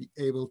to be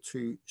able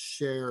to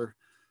share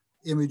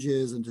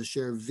images and to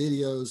share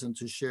videos and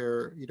to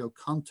share, you know,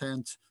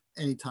 content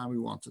anytime we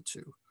wanted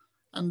to.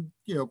 And,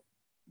 you know,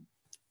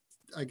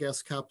 I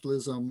guess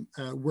capitalism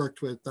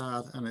worked with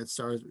that, and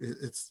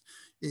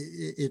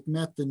it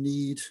met the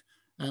need.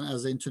 And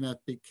as the internet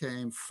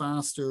became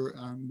faster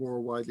and more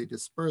widely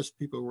dispersed,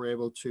 people were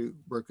able to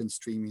work on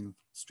streaming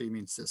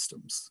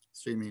systems,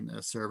 streaming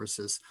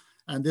services.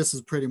 And this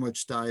has pretty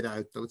much died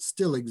out, though it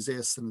still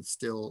exists and it's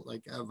still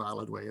like a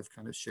valid way of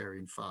kind of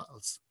sharing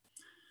files.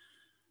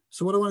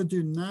 So what I want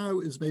to do now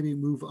is maybe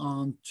move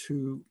on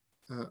to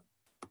the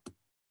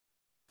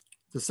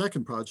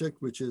second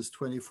project, which is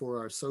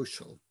 24-hour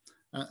social.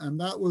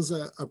 And that was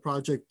a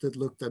project that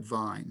looked at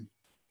Vine.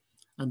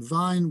 And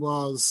Vine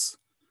was,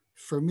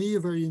 for me,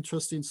 a very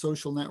interesting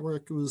social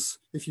network. It was,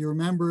 if you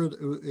remember,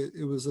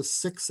 it was a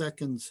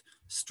 6-second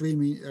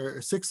streaming or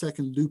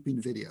 6-second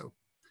looping video.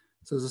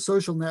 So as a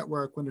social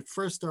network, when it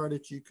first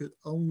started, you could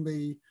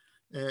only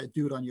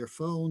do it on your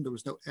phone. There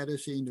was no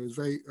editing. There was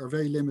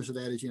very limited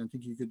editing. I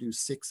think you could do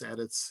 6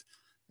 edits.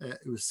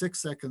 It was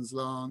 6 seconds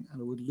long and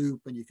it would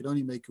loop, and you could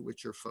only make it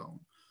with your phone.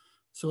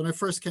 So when I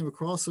first came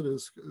across it,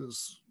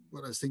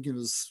 what I was thinking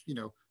was, you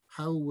know,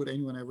 how would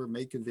anyone ever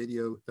make a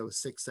video that was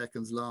 6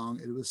 seconds long?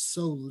 It was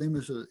so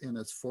limited in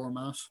its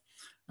format,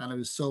 and it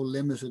was so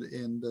limited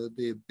in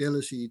the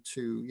ability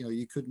to, you know,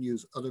 you couldn't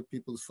use other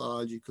people's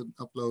files, you couldn't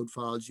upload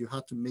files, you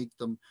had to make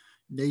them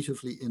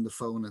natively in the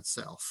phone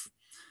itself.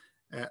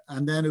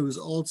 And then it was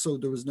also,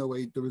 there was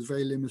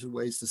very limited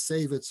ways to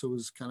save it. So it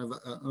was kind of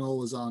an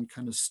always on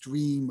kind of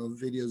stream of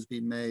videos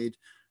being made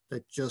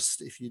that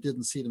just, if you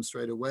didn't see them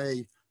straight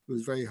away, it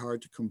was very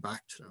hard to come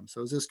back to them. So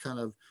it was this kind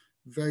of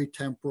very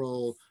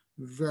temporal,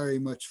 very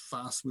much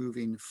fast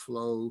moving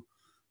flow.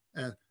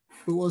 But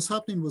what was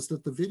happening was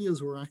that the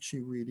videos were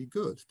actually really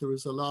good. There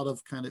was a lot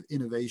of kind of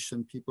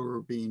innovation. People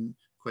were being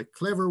quite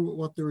clever with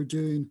what they were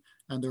doing,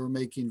 and they were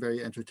making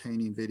very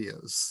entertaining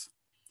videos.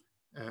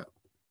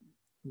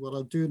 What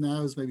I'll do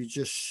now is maybe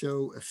just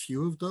show a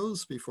few of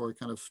those before I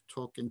kind of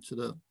talk into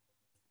the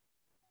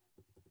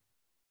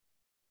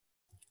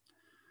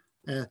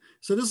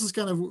so this is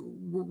kind of,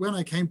 when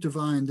I came to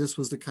Vine, this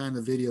was the kind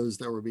of videos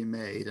that were being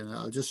made. And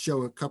I'll just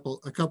show a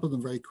couple of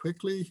them very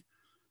quickly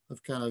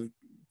of kind of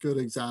good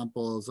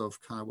examples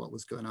of kind of what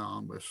was going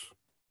on with.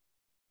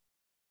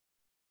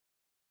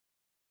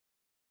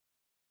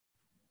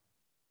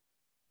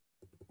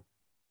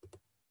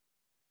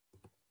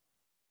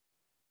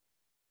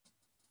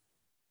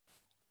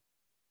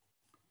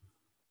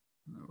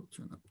 I'll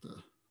turn up the.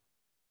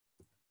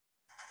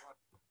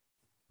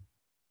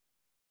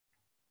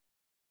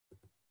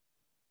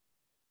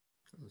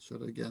 I'll show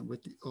it again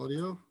with the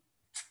audio.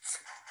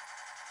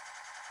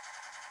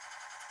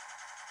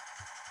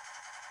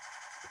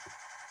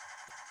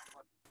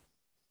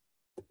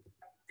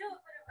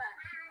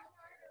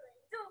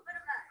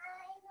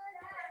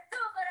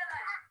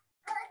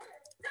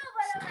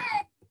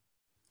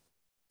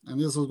 And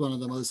this was one of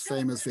the most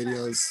famous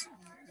videos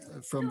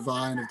from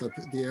Vine of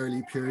the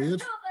early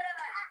period.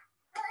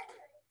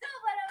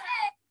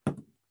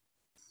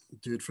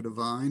 Do it for the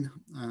Vine,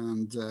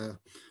 and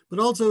but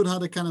also it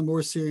had a kind of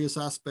more serious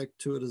aspect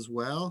to it as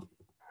well.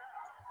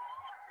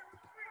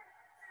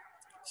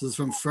 This is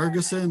from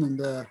Ferguson and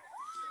the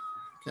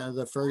kind of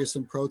the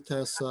Ferguson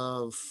protests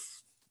of,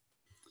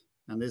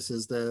 and this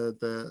is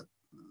the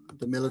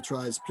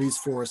militarized police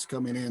force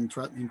coming in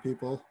threatening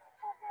people.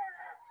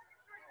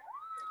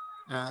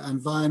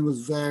 And Vine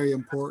was very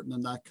important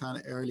in that kind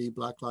of early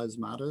Black Lives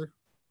Matter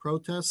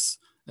protests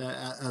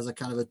as a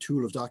kind of a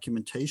tool of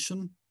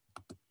documentation.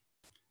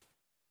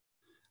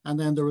 And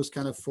then there was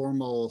kind of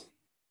formal,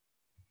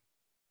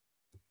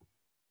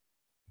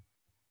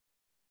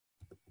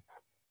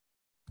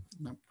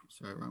 nope,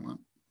 sorry, wrong one.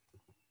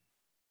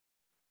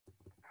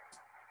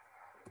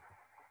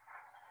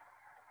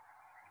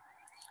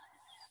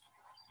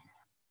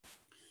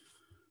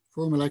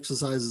 Formal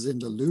exercises in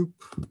the loop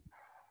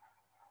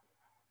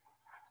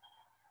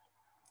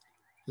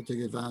to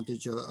take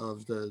advantage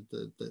of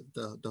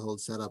the whole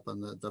setup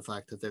and the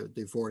fact that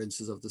the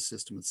affordances of the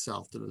system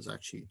itself that was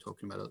actually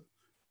talking about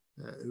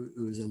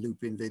it was a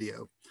looping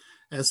video.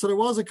 So there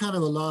was a kind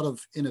of a lot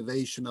of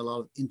innovation, a lot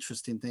of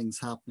interesting things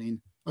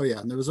happening. Oh yeah,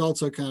 and there was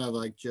also kind of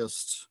like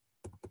just,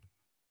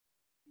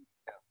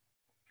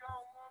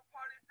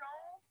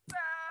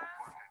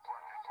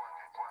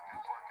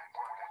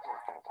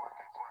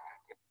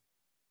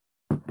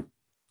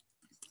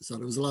 so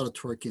there was a lot of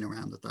twerking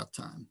around at that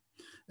time.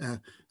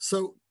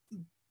 So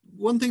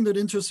one thing that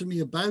interested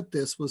me about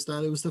this was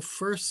that it was the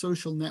first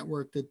social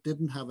network that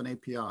didn't have an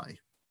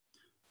API.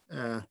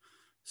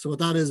 So what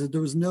that is,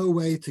 there was no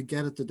way to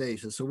get at the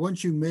data. So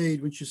once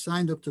you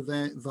signed up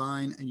to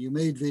Vine and you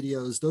made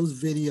videos,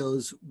 those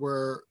videos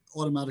were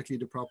automatically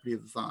the property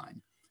of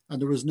Vine. And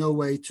there was no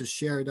way to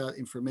share that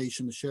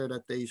information, to share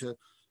that data,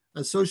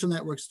 as social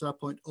networks at that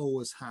point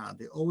always had.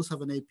 They always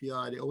have an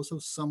API. They always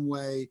have some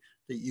way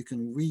that you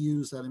can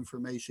reuse that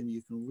information,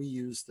 you can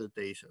reuse the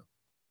data.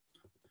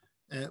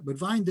 But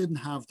Vine didn't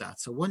have that.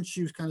 So once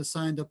you kind of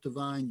signed up to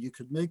Vine, you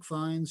could make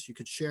Vines, you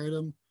could share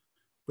them,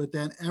 but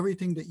then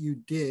everything that you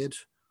did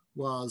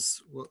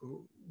was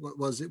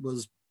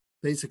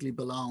basically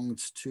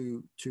belonged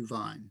to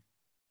Vine.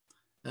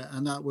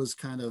 And that was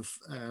kind of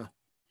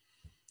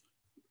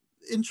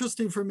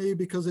interesting for me,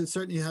 because it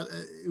certainly had,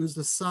 it was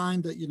the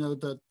sign that, you know,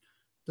 that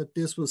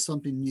this was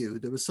something new.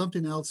 There was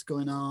something else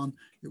going on.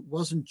 It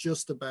wasn't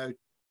just about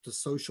the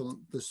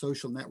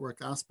social network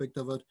aspect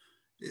of it.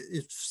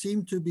 It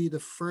seemed to be the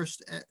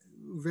first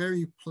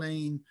very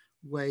plain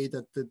way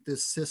that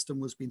this system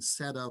was being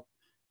set up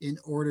in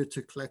order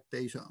to collect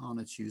data on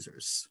its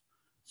users.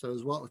 So it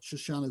was what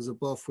Shoshana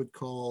Zuboff would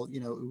call, you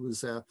know, it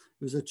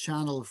was a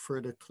channel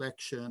for the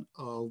collection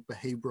of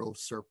behavioral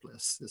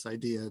surplus. This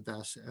idea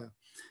that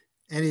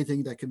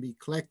anything that can be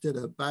collected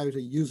about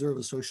a user of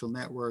a social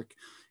network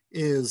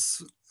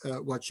is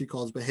what she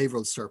calls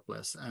behavioral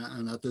surplus,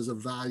 and that there's a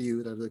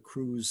value that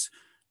accrues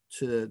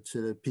to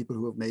people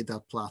who have made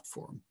that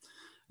platform.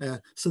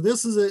 So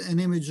this is an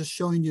image just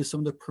showing you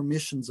some of the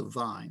permissions of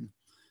Vine.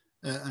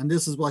 And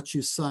this is what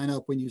you sign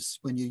up when you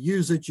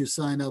use it. You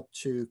sign up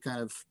to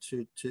kind of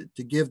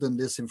to give them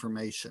this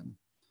information.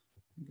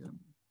 Again.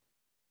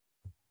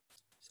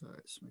 Sorry,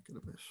 let's make it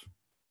a bit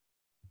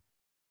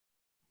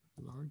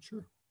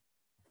larger.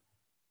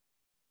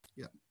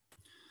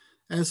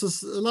 Yeah. So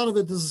a lot of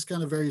it, this is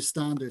kind of very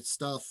standard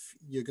stuff.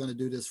 You're going to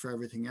do this for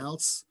everything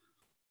else.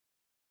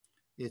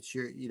 It's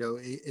your, you know,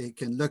 it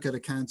can look at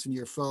accounts in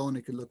your phone.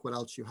 It can look what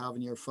else you have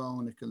in your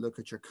phone. It can look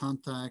at your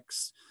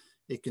contacts.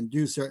 It can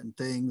do certain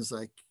things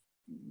like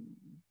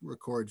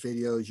record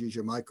videos, use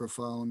your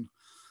microphone.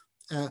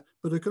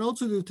 But it can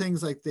also do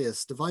things like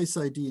this, device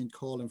ID and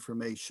call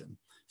information.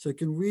 So it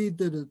can read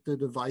the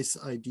device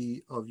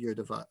ID of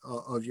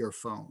your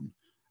phone.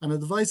 And a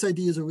device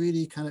ID is a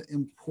really kind of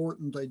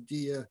important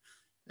idea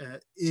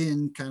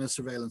in kind of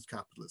surveillance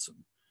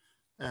capitalism.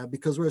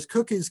 Because whereas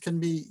cookies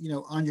can be, you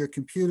know, on your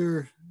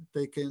computer,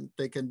 they can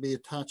be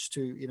attached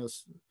to, you know,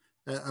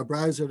 a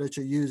browser that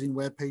you're using,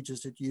 web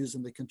pages that you use,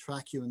 and they can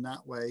track you in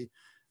that way.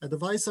 A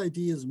device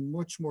ID is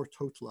much more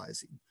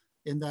totalizing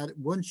in that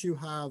once you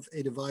have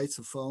a device,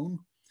 a phone,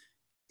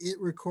 it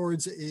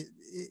records,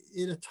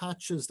 it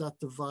attaches that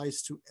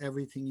device to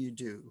everything you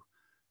do.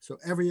 So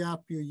every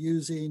app you're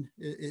using,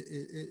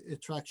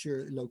 it tracks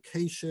your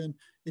location.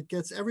 It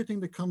gets everything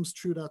that comes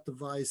through that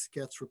device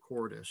gets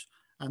recorded.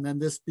 And then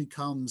this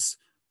becomes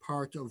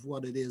part of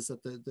what it is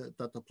that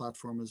the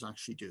platform is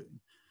actually doing.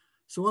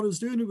 So what it was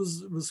doing, it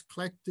was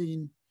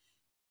collecting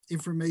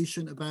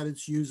information about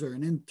its user,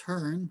 and in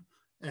turn,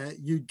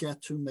 you'd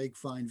get to make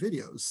Vine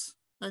videos.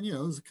 And you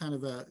know, it was kind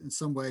of in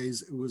some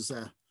ways, it was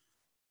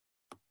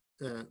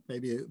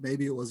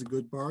maybe it was a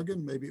good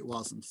bargain, maybe it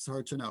wasn't. It's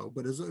hard to know,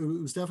 but it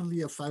was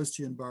definitely a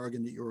Faustian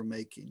bargain that you were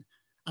making.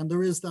 And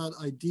there is that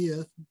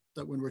idea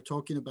that when we're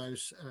talking about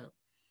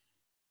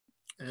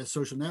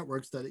social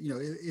networks, that, you know,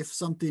 if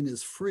something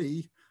is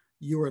free,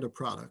 you are the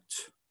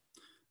product.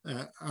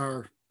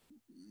 Our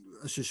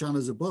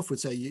Shoshana Zuboff would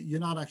say, you're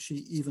not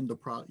actually even the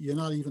product. You're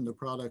not even the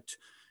product.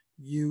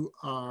 You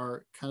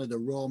are kind of the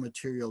raw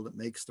material that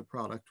makes the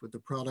product. What the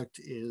product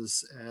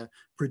is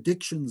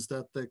predictions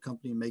that the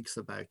company makes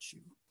about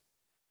you.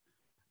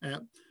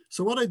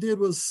 So what I did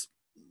was,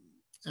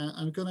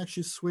 I'm going to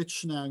actually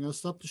switch now. I'm going to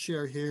stop the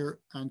share here.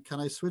 And can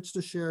I switch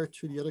the share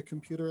to the other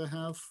computer I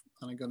have?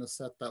 And I'm going to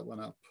set that one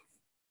up.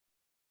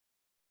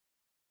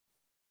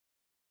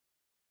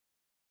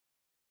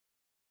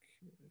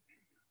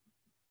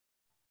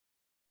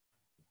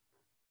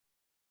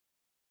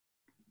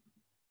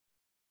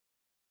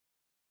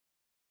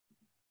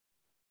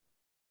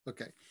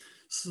 Okay,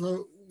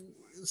 so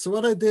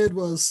what I did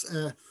was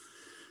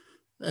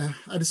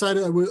I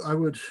decided I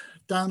would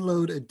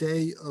download a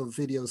day of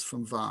videos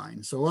from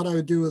Vine. So what I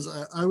would do is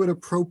I would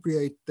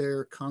appropriate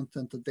their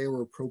content that they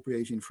were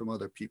appropriating from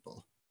other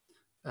people.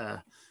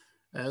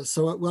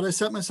 So what I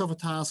set myself a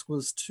task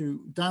was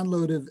to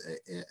download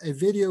a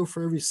video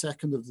for every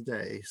second of the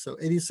day. So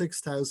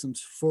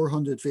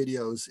 86,400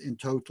 videos in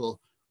total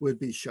would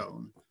be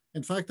shown.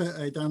 In fact,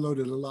 I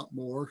downloaded a lot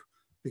more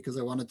because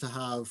I wanted to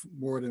have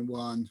more than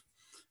one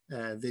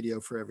video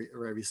for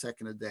every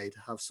second a day to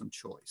have some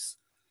choice.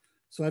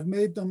 So I've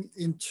made them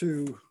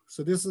into,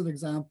 so this is an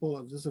example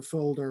of, this is a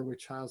folder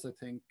which has, I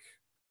think,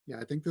 yeah,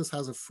 I think this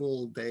has a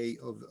full day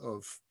of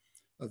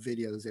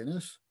videos in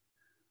it.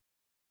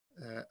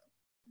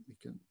 We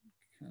can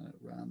kind of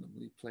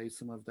randomly play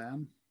some of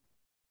them.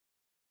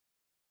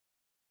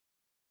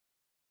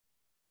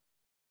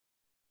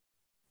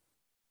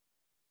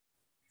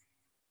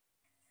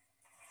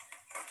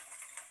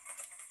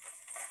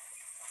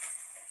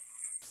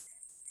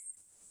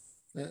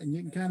 And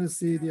you can kind of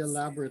see the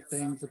elaborate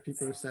things that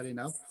people are setting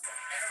up.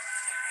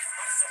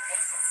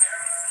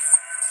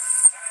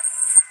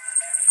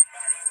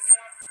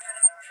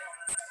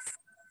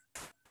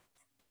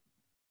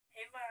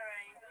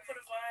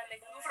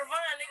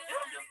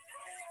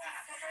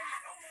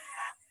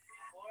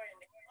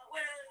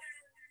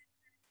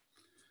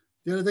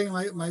 The other thing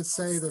I might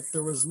say that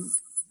there was,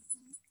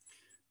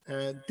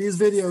 these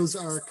videos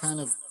are kind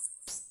of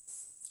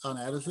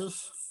unedited.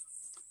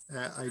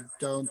 I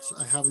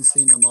haven't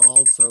seen them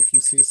all. So if you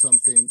see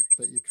something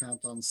that you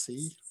can't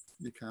unsee,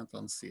 you can't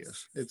unsee it.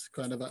 It's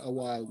kind of a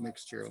wild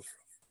mixture of.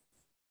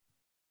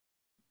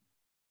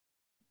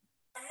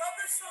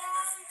 Another song.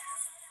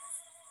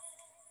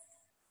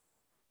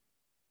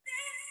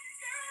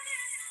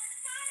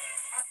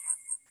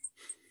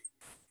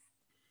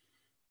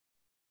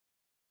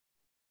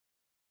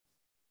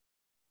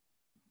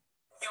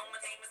 Yo, my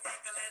name is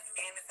Nicholas,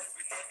 and this is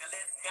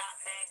ridiculous. Got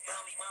that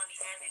gummy money,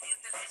 and it is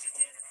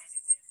delicious.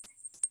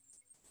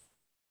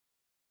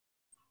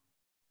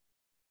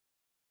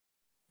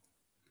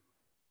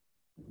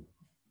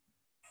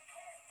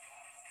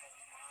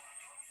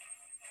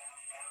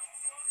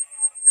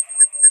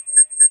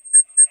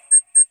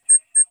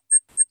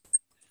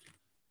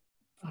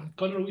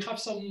 Conor, we have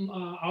some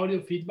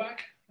audio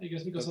feedback, I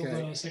guess, because of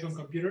the second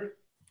computer.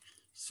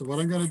 So what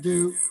I'm going to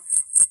do,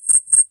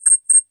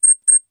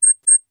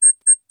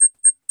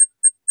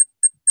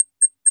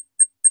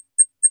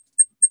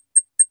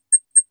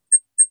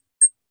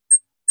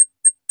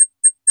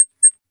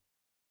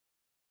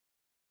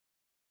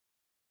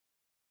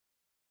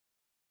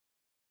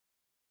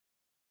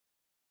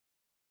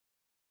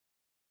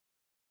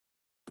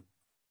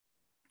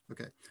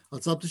 okay, I'll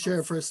stop to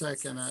share for a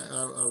second.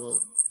 I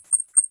will.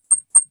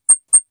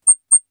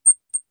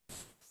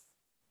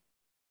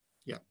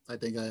 Yeah, I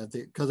think I have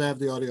because I have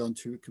the audio on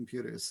two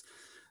computers.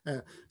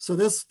 So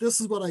this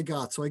is what I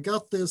got. So I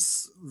got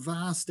this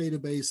vast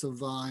database of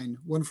Vine,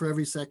 one for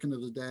every second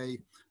of the day.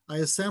 I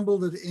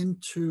assembled it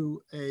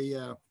into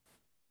a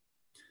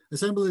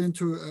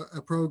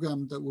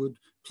program that would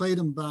play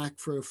them back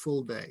for a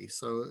full day.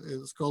 So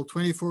it's called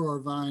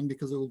 24-hour Vine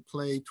because it will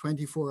play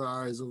 24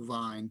 hours of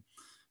Vine,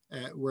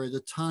 where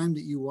the time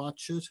that you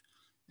watch it,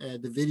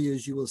 the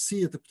videos you will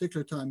see at the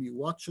particular time you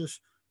watch it,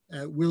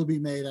 will be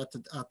made at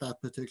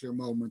that particular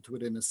moment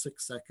within a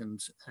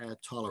 6-second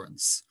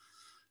tolerance.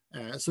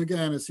 So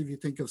again, as if you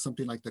think of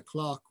something like the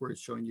clock, where it's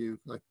showing you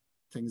like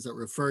things that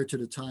refer to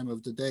the time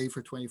of the day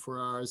for 24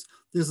 hours,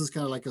 this is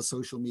kind of like a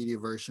social media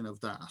version of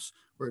that,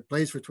 where it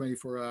plays for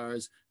 24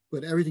 hours,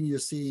 but everything you're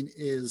seeing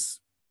is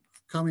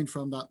coming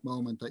from that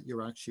moment that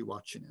you're actually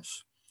watching it.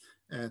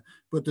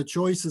 But the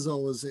choice is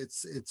always,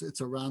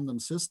 it's a random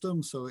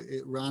system. So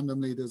it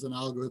randomly, there's an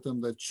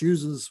algorithm that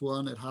chooses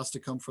one. It has to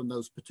come from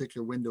those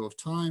particular window of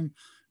time.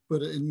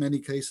 But in many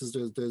cases,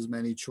 there's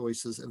many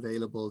choices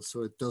available.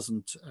 So it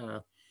doesn't,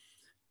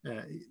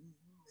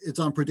 it's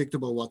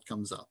unpredictable what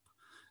comes up.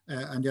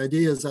 And the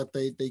idea is that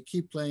they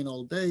keep playing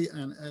all day,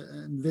 and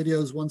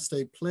videos, once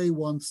they play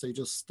once, they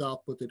just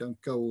stop, but they don't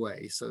go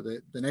away. So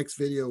the next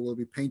video will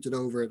be painted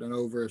over it and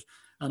over it.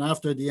 And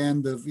after the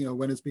end of,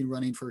 when it's been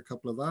running for a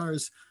couple of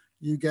hours,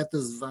 you get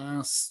this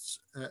vast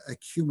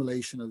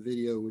accumulation of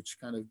video, which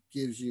kind of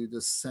gives you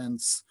the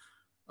sense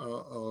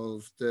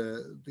of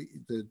the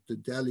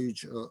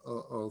deluge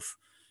of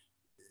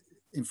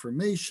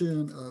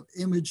information, of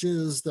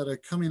images that are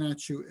coming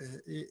at you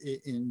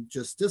in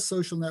just this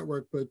social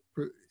network, but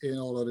in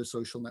all other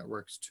social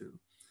networks too.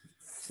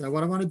 So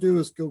what I want to do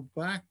is go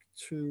back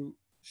to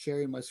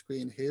sharing my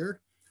screen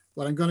here.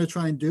 What I'm going to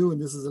try and do,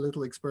 and this is a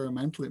little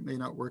experimental, it may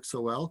not work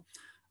so well,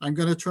 I'm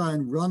going to try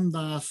and run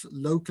that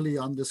locally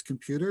on this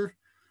computer.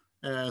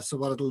 So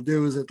what it'll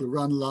do is it'll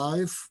run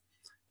live.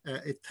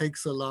 It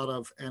takes a lot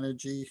of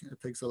energy. It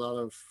takes a lot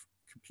of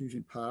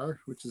computing power,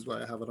 which is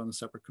why I have it on a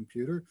separate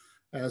computer.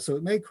 So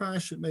it may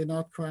crash, it may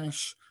not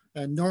crash.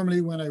 And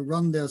normally when I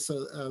run this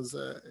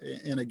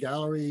in a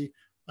gallery,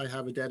 I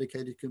have a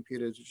dedicated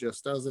computer that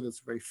just does it.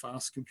 It's a very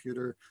fast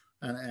computer,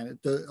 and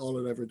all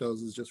it ever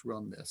does is just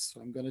run this.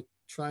 So I'm going to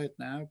try it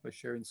now by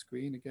sharing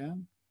screen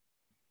again.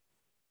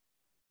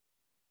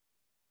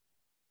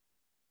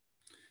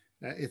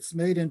 It's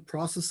made in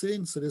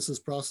processing. So this is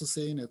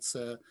processing. It's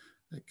a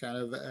kind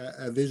of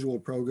a visual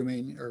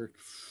programming, or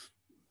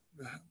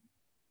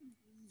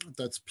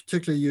that's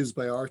particularly used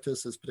by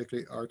artists. It's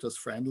particularly artist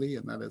friendly,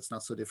 and that it's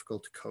not so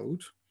difficult to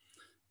code.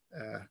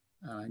 And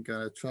I'm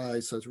going to try,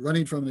 so it's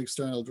running from an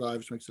external drive,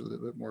 which makes it a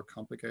little bit more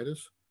complicated.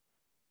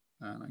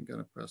 And I'm going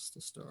to press the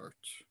start.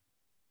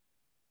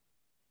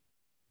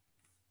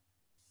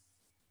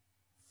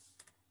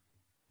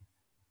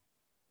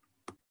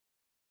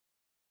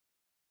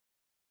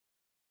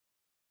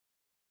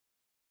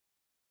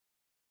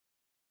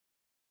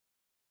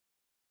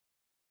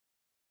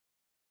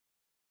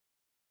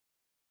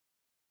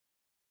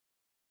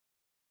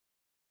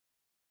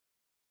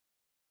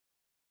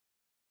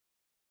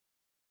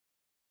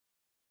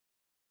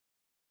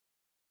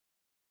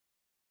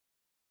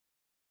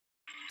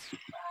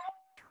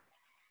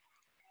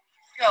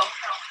 Go.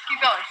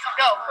 Keep going.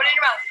 Go. Put it in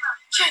your mouth.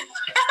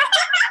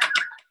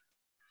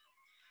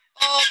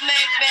 Old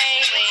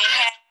McBailey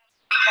had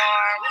a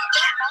farm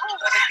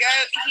with a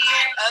goat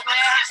here, ugly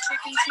ass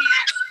chickens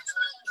here.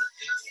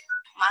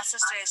 My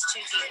sister is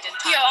too geeked and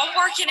Yo, I'm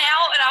working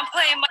out and I'm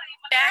playing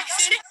Michael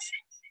Jackson.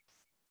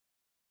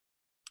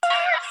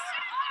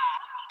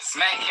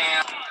 Smack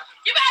him.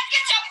 You better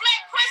get your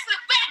black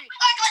Christmas back,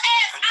 ugly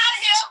ass out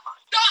of here.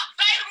 Dark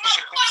Vader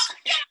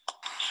motherfucker.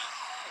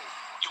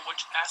 Yo, what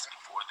you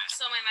asking for this?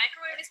 So my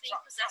microwave is being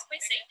possessed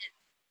by Satan.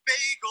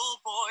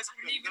 Bagel boys.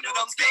 I don't even know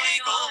what's going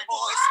Bagel on.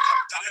 boys.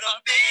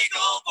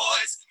 Bagel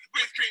boys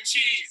with cream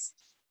cheese.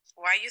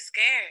 Why are you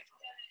scared?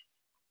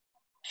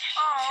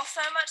 Oh,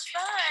 so much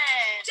fun.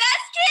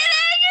 Just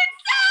kidding, it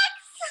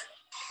sucks.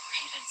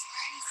 Raven's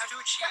crazy. How to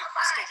achieve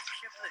state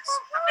triplets.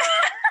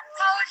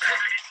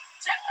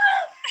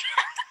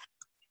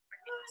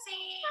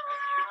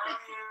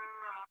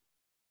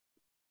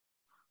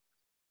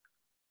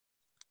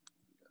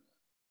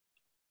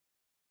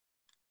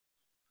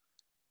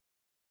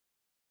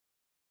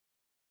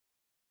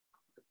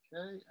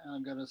 Okay, and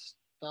I'm going to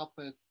stop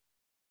it.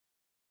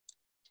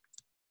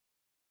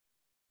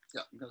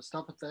 Yeah, I'm going to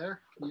stop it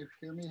there. Can you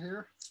hear me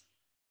here?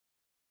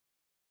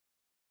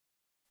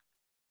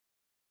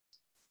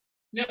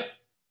 Yeah.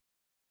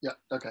 Yeah,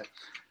 okay.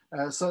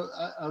 So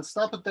I'll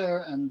stop it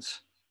there, and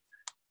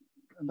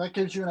that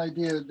gives you an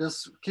idea.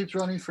 This keeps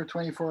running for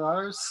 24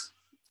 hours.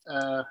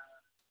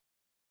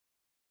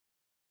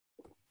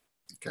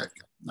 Okay,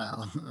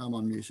 now I'm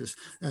on mute.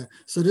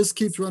 So this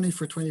keeps running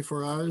for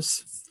 24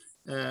 hours.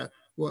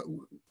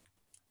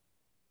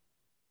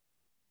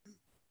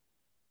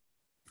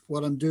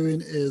 What I'm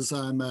doing is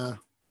so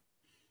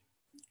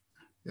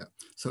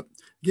it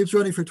keeps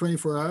running for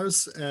 24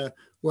 hours.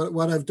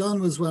 What I've done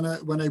was when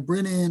I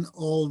bring in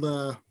all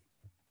the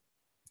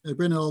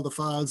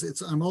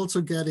files, I'm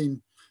also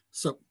getting,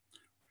 so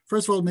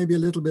first of all, maybe a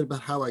little bit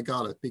about how I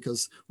got it,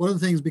 because one of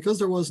the things, because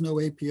there was no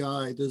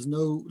API, there's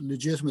no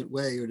legitimate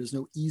way, or there's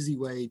no easy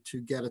way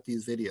to get at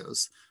these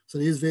videos. So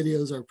these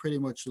videos are pretty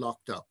much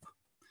locked up.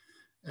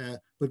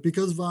 But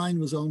because Vine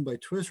was owned by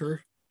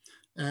Twitter,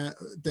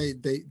 they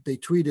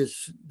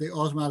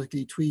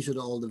automatically tweeted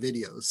all the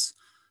videos.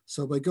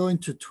 So by going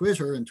to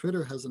Twitter, and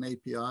Twitter has an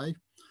API,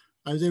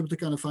 I was able to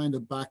kind of find a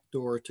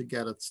backdoor to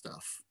get at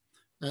stuff.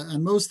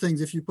 And most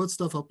things, if you put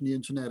stuff up on the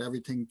internet,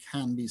 everything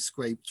can be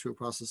scraped through a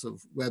process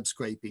of web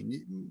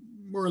scraping.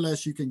 More or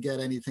less, you can get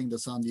anything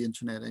that's on the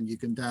internet and you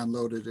can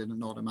download it in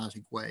an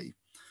automatic way.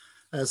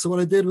 So what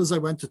I did was I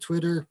went to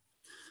Twitter.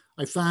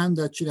 I found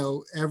that,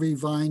 every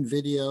Vine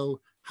video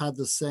had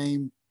the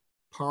same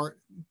part.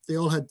 They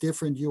all had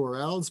different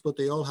URLs, but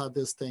they all had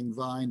this thing,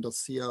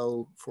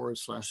 vine.co/v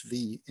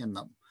in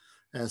them.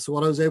 So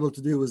what I was able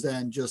to do was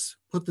then just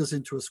put this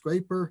into a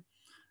scraper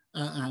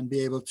and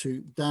be able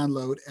to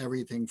download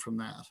everything from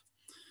that.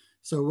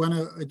 So when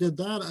I did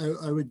that,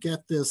 I would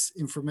get this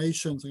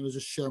information. So I'm going to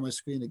just share my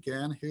screen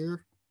again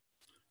here.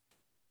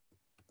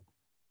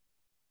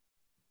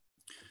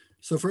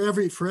 So for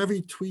every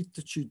tweet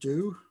that you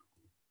do,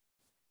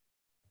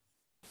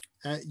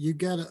 you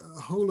get a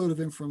whole lot of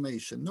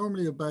information,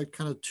 normally about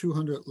kind of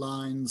 200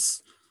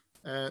 lines,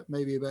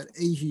 maybe about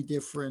 80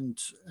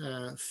 different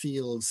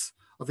fields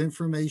of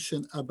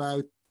information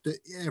about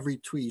every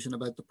tweet and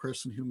about the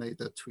person who made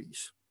that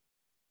tweet.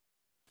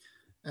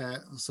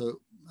 And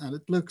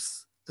it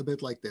looks a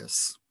bit like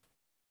this.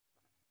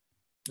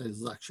 It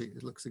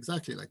looks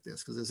exactly like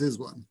this, because this is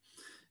one.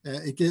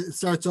 It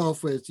starts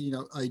off with,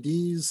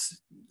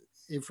 IDs,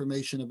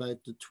 information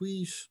about the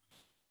tweet.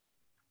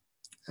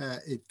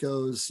 It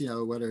goes,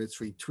 whether it's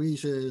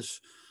retweeted,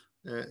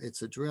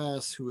 its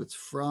address, who it's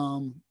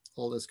from,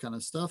 all this kind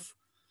of stuff.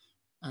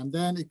 And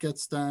then it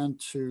gets down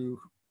to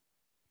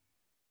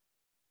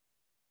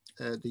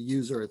the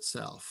user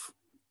itself.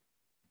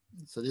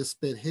 So this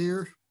bit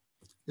here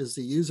is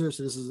the user.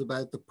 So this is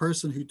about the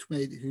person who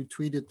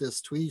tweeted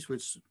this tweet,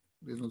 which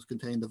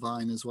contained the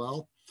Vine as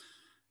well.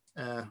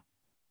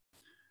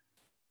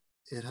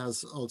 It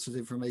has also the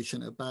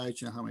information about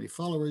how many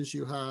followers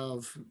you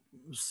have,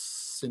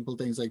 simple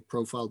things like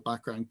profile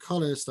background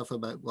color, stuff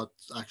about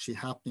what's actually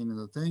happening in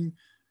the thing,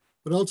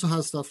 but also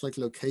has stuff like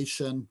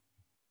location.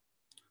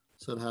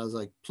 So it has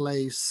like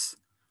place.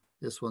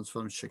 This one's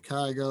from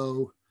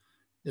Chicago.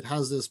 It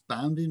has this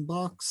bounding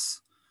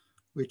box,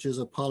 which is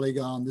a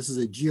polygon. This is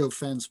a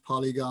geofence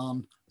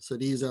polygon. So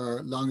these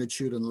are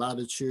longitude and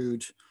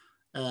latitude.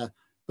 But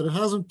it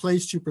hasn't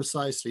placed you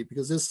precisely,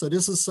 because this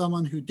is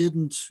someone who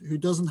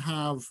doesn't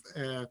have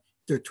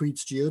their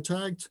tweets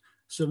geotagged.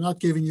 So they're not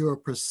giving you a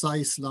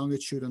precise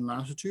longitude and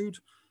latitude.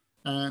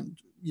 And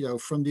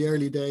from the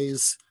early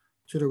days,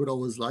 Twitter would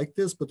always like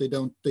this, but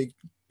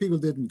people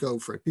didn't go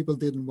for it. People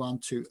didn't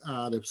want to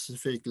add a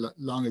specific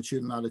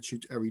longitude and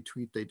latitude to every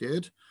tweet they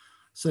did.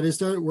 So they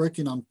started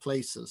working on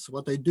places. So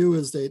what they do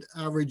is they'd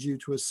average you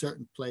to a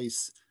certain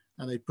place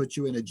and they put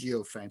you in a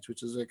geofence,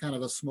 which is a kind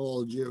of a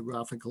small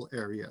geographical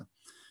area.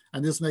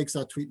 And this makes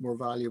that tweet more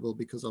valuable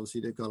because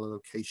obviously they've got a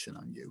location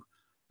on you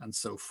and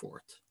so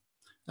forth.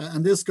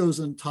 And this goes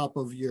on top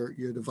of your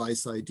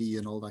device ID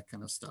and all that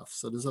kind of stuff.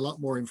 So there's a lot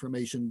more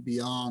information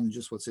beyond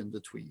just what's in the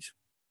tweet.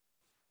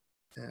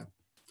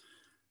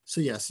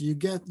 So yes, you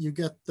get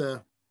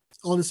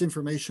all this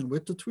information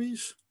with the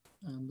tweet.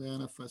 And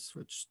then if I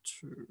switch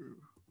to,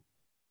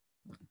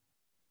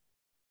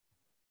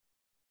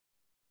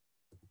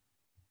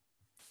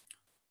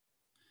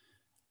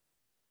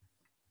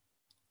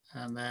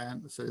 and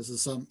then, so this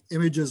is some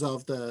images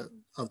of the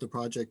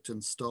project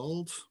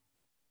installed.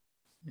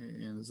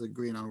 And there's a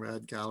green on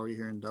red gallery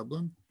here in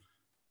Dublin.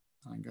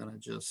 I'm gonna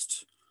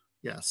just,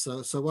 yeah.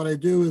 So what I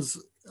do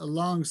is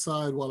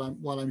alongside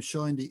while I'm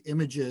showing the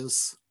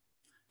images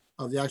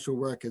of the actual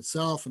work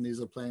itself, and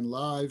these are playing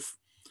live,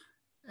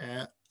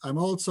 I'm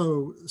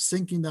also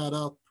syncing that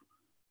up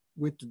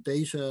with the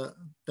data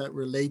that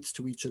relates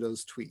to each of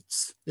those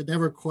tweets. It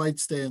never quite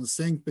stays in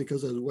sync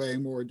because there's way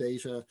more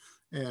data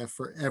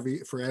for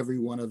every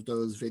one of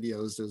those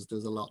videos.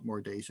 There's a lot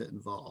more data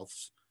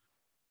involved.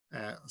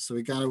 So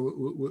we kind of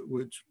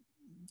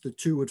the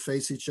two would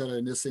face each other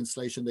in this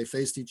installation. They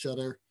faced each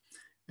other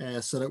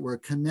so that we're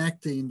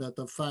connecting that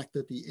the fact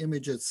that the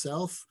image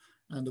itself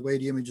and the way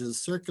the image is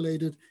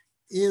circulated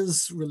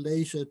is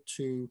related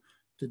to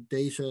the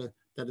data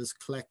that is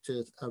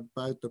collected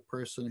about the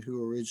person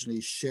who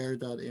originally shared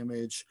that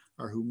image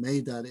or who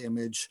made that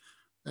image,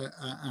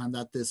 and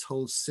that this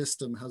whole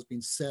system has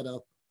been set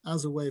up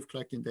as a way of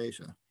collecting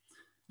data.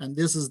 And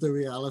this is the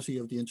reality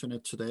of the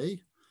internet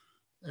today,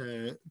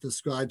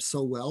 described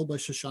so well by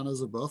Shoshana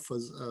Zuboff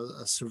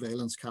as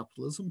surveillance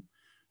capitalism,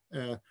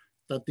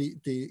 that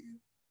the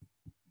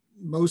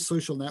most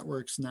social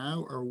networks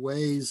now are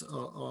ways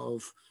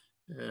of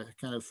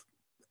kind of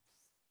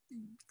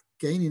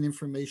gaining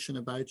information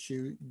about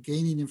you,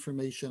 gaining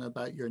information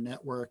about your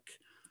network.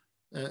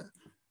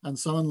 And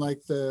someone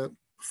like the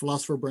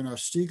philosopher Bernard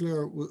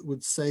Stiegler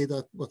would say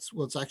that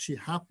what's actually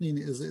happening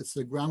is it's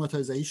the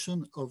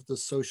grammatization of the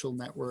social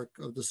network,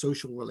 of the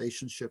social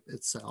relationship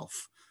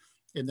itself,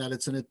 in that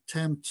it's an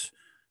attempt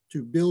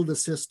to build a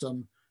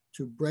system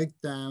to break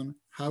down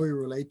how we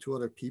relate to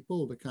other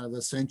people. The kind of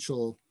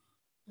essential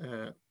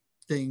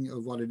thing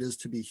of what it is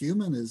to be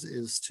human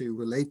is to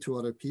relate to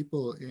other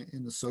people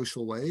in the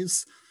social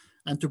ways,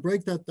 and to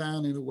break that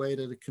down in a way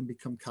that it can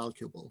become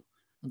calculable.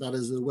 And that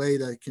is a way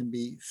that it can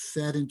be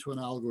fed into an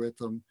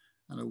algorithm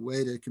and a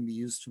way that it can be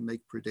used to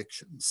make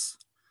predictions.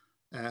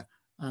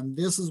 And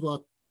this is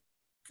what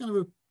kind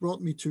of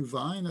brought me to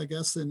Vine, I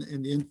guess, in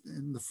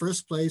the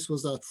first place,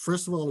 was that,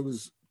 first of all, it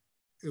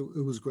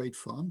was great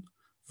fun.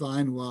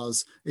 Vine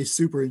was a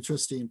super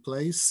interesting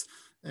place.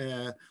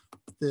 The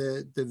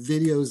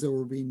videos that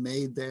were being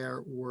made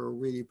there were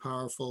really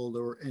powerful. They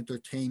were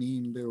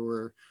entertaining. There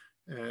were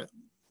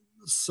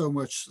so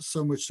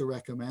much to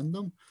recommend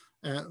them.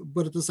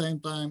 But at the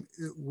same time,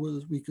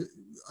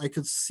 I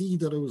could see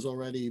that it was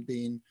already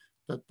being,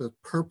 that the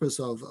purpose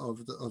of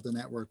the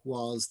network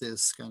was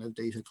this kind of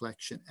data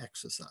collection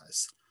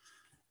exercise.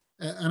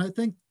 And I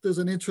think there's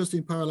an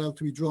interesting parallel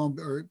to be drawn,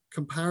 or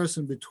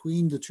comparison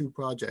between the two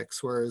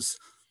projects, whereas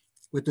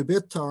with the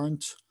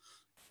BitTorrent,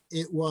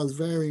 it was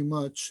very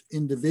much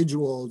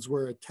individuals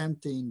were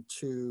attempting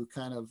to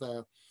kind of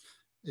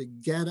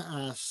get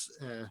at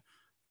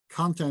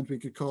content, we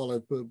could call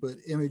it, but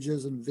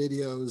images and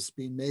videos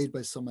being made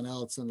by someone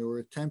else, and they were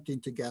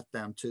attempting to get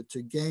them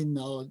to gain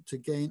knowledge, to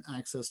gain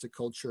access to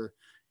culture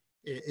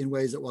in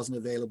ways that wasn't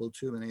available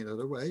to them any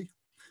other way.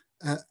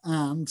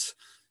 And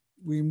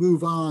we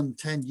move on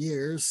 10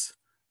 years,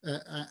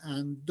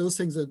 and those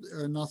things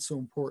are not so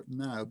important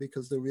now,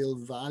 because the real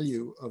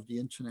value of the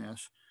internet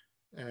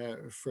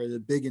for the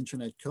big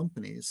internet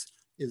companies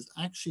is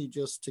actually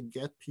just to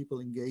get people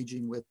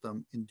engaging with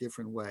them in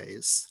different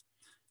ways.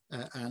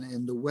 And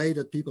in the way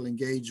that people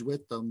engage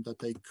with them, that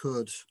they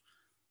could,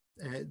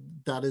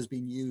 that has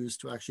been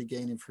used to actually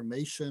gain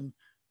information,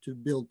 to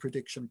build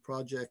prediction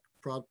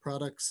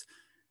products,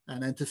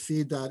 and then to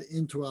feed that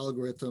into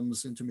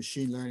algorithms, into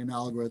machine learning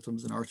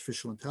algorithms and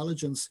artificial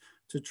intelligence,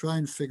 to try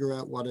and figure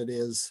out what it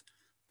is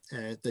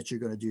that you're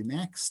going to do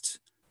next.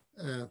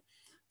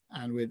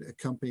 And with a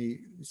company,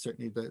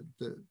 certainly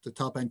the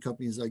top end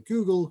companies like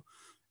Google,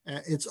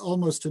 it's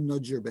almost to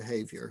nudge your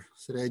behavior.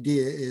 So the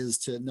idea is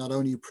to not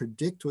only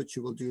predict what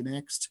you will do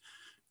next,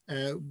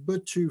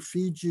 but to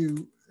feed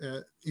you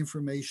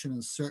information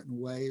in certain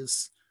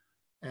ways,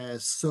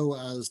 so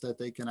as that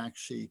they can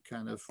actually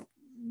kind of,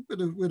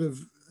 with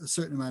a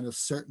certain amount of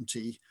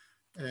certainty,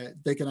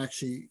 they can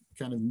actually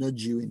kind of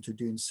nudge you into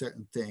doing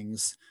certain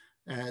things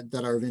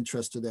that are of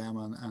interest to them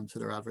and to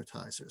their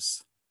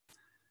advertisers.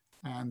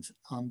 And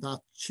on that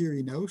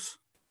cheery note,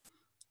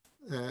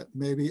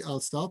 maybe I'll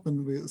stop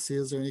and we'll see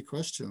if there are any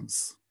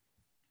questions.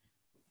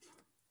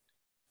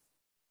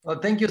 Well,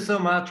 thank you so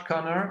much,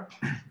 Conor.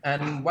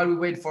 And while we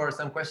wait for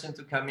some questions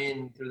to come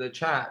in through the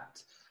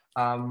chat,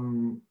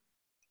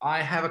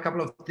 I have a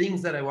couple of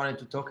things that I wanted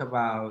to talk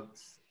about.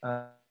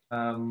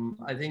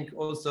 I think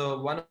also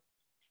one.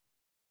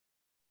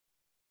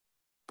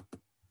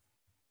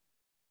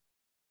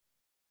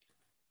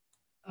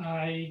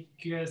 I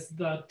guess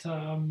that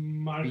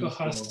Marco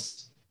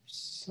has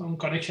some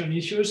connection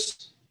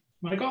issues.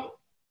 Marco?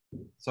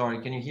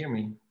 Sorry, can you hear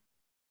me?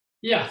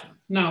 Yeah,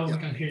 now we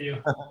can hear you.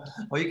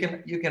 Or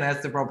you can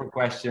ask the proper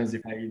questions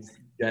if I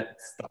get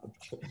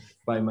stopped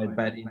by my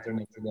bad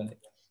internet today.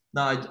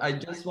 No, I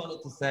just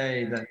wanted to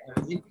say that I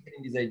was interested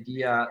in this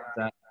idea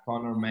that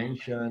Conor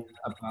mentioned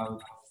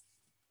about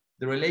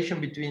the relation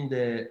between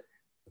the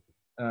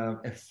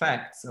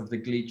effects of the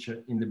glitch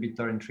in the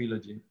BitTorrent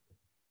trilogy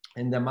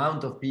and the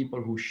amount of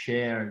people who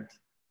shared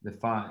the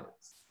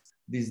files.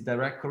 This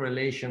direct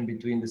correlation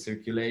between the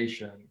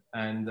circulation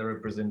and the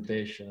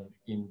representation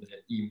in the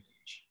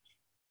image.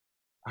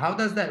 How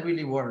does that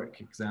really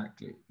work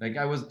exactly? Like,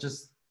 I was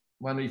just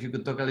wondering if you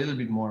could talk a little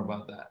bit more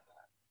about that.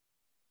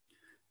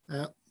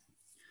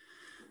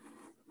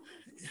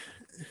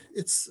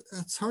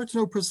 It's hard to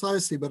know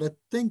precisely, but I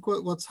think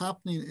what's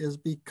happening is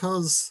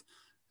because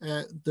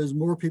there's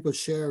more people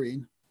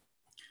sharing,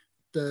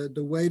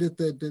 the way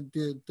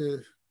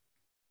that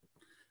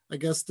I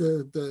guess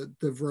the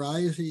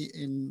variety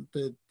in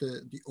the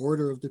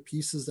order of the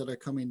pieces that are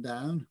coming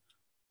down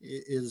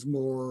is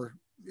more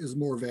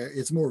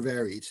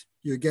varied.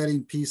 You're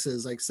getting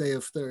pieces, like say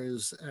if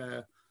there's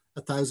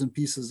 1,000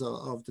 pieces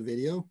of the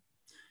video,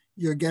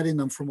 you're getting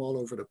them from all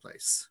over the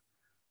place.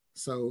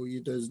 So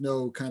there's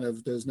no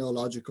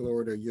logical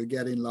order. You're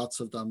getting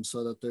lots of them,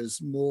 so that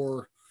there's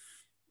more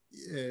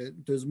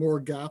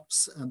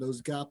gaps, and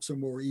those gaps are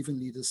more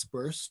evenly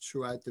dispersed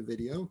throughout the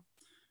video.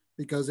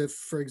 Because if,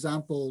 for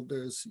example,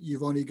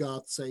 you've only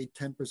got, say,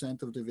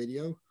 10% of the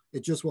video,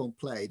 it just won't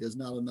play. There's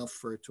not enough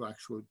for it to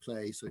actually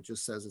play, so it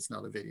just says it's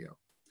not a video.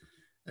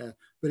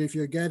 But if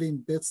you're getting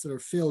bits that are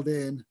filled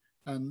in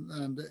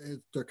and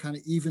they're kind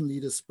of evenly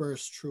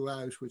dispersed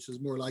throughout, which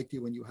is more likely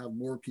when you have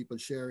more people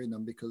sharing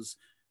them, because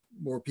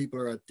more people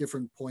are at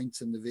different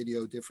points in the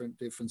video, different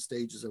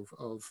stages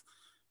of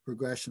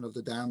progression of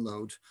the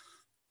download.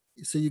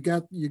 So you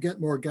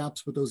get more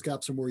gaps, but those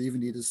gaps are more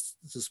evenly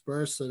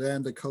dispersed. So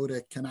then the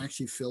codec can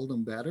actually fill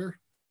them better.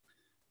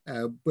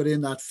 But in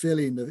that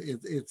filling,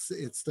 it's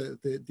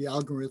the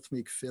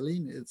algorithmic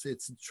filling.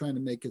 It's trying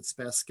to make its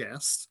best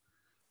guess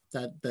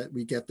that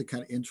we get the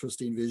kind of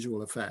interesting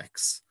visual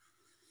effects.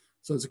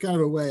 So it's a kind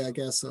of a way, I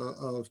guess,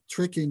 of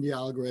tricking the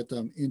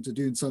algorithm into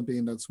doing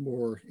something that's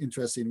more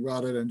interesting,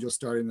 rather than just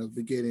starting at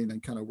the beginning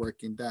and kind of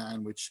working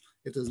down, which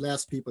if there's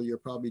less people, you're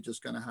probably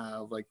just going to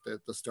have like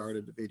the start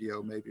of the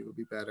video, maybe it would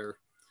be better.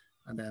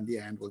 And then the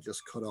end will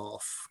just cut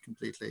off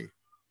completely.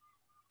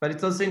 But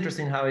it's also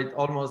interesting how it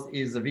almost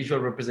is a visual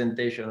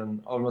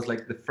representation, almost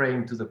like the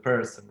frame to the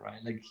person,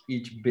 right? Like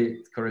each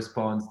bit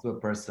corresponds to a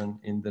person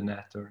in the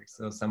network.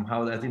 So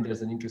somehow I think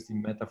there's an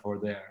interesting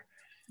metaphor there.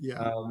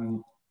 Yeah.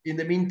 In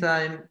the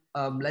meantime,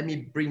 let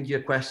me bring you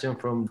a question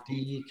from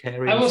D.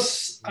 Carey. I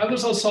was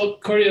also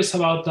curious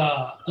about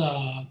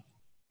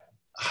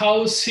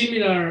how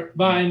similar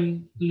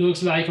Vine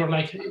looks like, or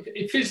like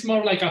it feels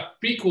more like a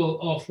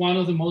prequel of one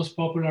of the most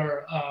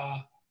popular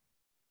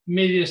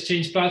media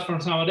exchange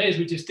platforms nowadays,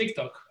 which is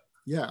TikTok.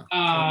 Yeah.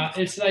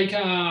 It's like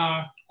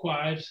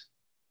quite,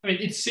 I mean,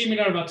 it's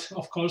similar, but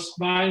of course,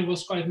 Vine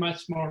was quite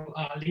much more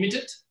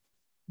limited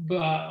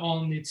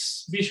on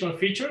its visual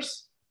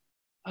features.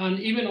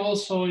 And even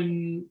also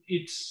in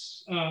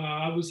its,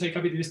 I would say,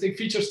 capitalistic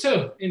features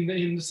too, in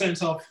the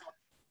sense of,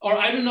 or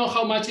I don't know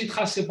how much it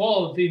has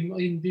evolved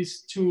in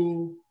these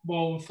two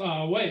both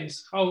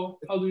ways. How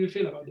do you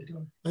feel about it?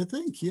 I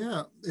think,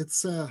 yeah,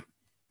 it's, I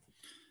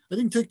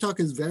think TikTok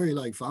is very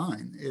like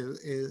Vine.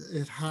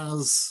 It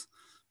has,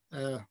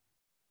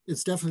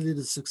 it's definitely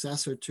the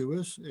successor to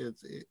it.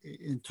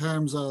 In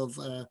terms of,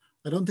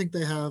 I don't think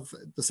they have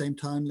the same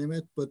time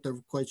limit, but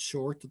they're quite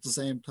short at the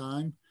same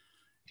time.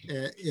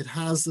 It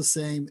has the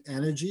same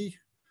energy.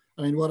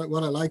 I mean, what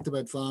I liked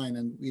about Vine,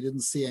 and we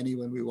didn't see any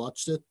when we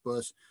watched it,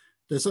 but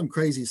there's some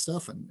crazy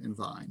stuff in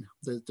Vine.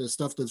 There's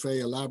stuff that's very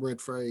elaborate,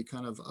 very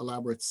kind of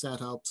elaborate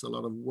setups, a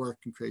lot of work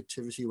and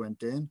creativity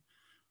went in.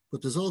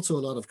 But there's also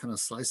a lot of kind of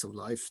slice of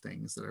life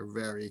things that are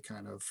very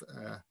kind of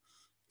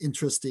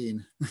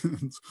interesting,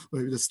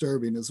 maybe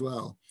disturbing as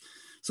well.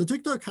 So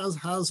TikTok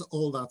has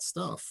all that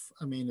stuff.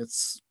 I mean,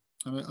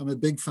 I'm a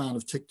big fan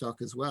of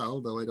TikTok as well,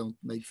 though I don't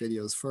make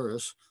videos for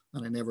it,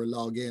 and I never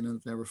log in,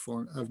 and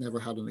I've never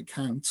had an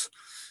account.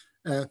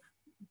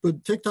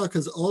 But TikTok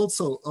has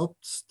also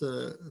upped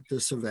the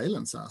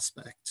surveillance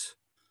aspect.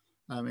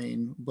 I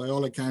mean, by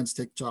all accounts,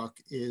 TikTok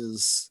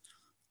is,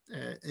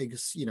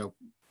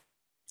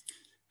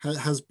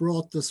 has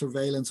brought the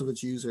surveillance of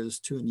its users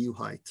to a new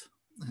height.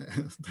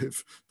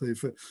 they've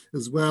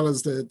as well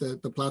as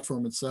the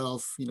platform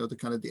itself, the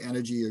kind of the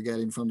energy you're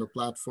getting from the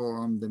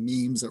platform, the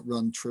memes that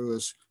run through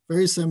it,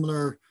 very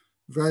similar,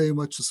 very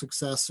much a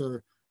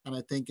successor. And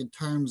I think in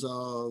terms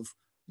of,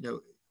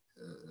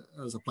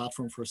 as a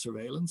platform for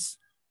surveillance,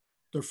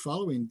 they're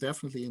following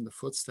definitely in the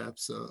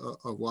footsteps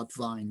of what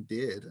Vine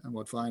did, and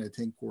what Vine, I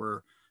think,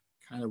 were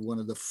kind of one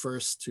of the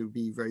first to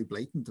be very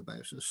blatant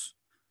about it.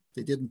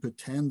 They didn't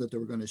pretend that they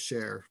were going to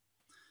share.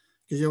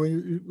 Because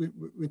when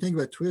we think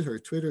about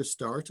Twitter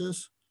started,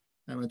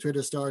 and when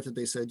Twitter started,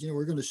 they said,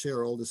 we're going to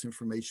share all this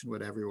information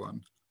with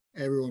everyone.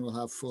 everyone will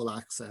have full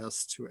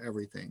access to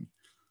everything.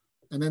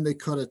 And then they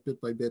cut it bit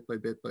by bit by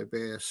bit by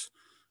bit.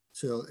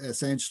 So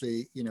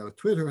essentially, you know,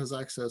 Twitter has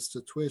access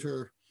to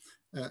Twitter.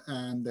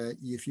 And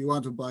if you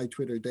want to buy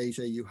Twitter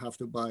data, you have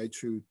to buy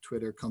through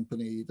Twitter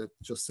company that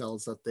just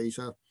sells that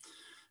data.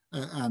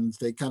 And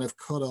they kind of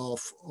cut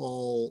off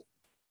all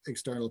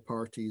external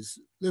parties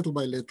little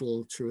by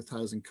little through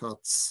 1,000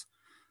 cuts.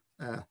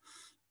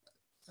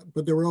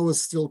 But they were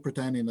always still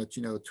pretending that,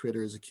 you know,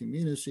 Twitter is a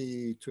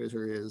community.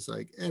 Twitter is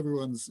like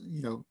everyone's,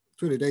 you know,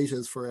 Twitter data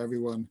is for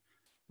everyone.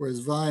 Whereas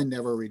Vine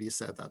never really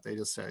said that. They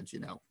just said, you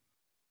know,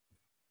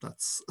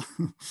 that's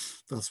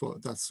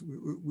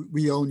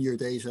we own your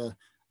data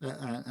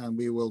and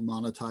we will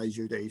monetize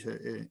your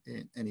data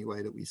in any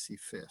way that we see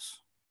fit.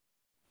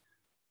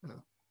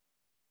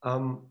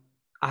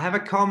 I have a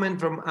comment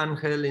from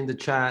Angel in the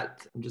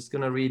chat. I'm just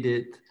going to read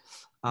it.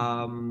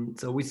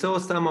 So we saw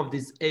some of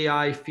these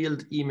AI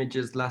field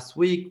images last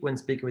week when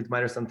speaking with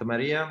Mario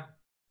Santamaria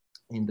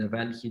in the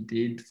event he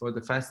did for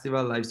the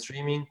festival, live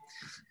streaming.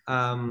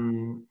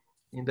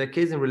 In that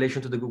case, in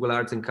relation to the Google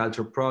Arts and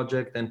Culture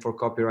project and for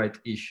copyright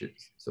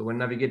issues. So when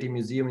navigating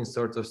museum in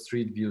sort of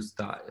street view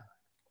style.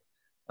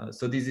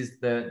 So this is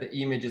the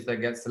images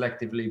that get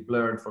selectively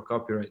blurred for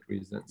copyright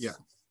reasons. Yeah.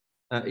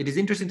 It is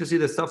interesting to see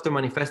the software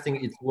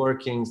manifesting its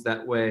workings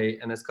that way,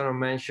 and as Conor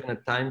mentioned,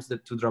 at times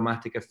to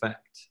dramatic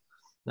effect.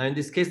 Now, in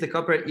this case, the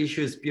copyright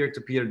issue is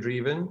peer-to-peer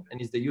driven,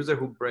 and it's the user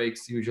who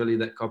breaks usually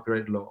that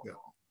copyright law. Yeah.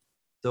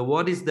 So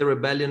what is the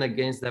rebellion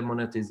against the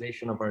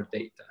monetization of our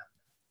data?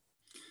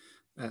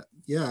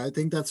 Yeah, I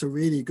think that's a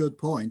really good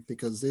point,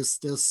 because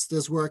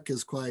this work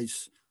is quite,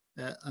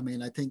 I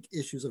mean, I think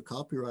issues of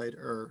copyright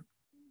are,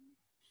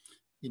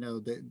 you know,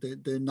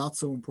 they're not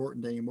so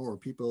important anymore.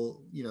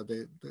 People, you know,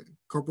 the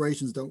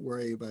corporations don't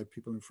worry about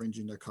people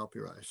infringing their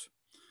copyright.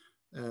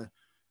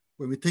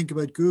 When we think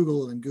about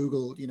Google, and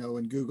Google, you know,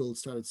 when Google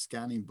started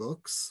scanning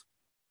books,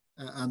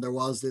 and there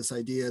was this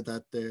idea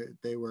that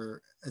they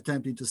were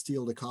attempting to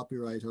steal the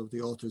copyright of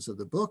the authors of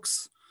the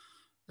books.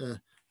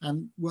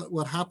 And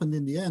what happened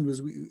in the end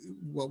was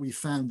what we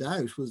found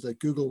out was that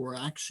Google were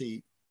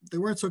actually, they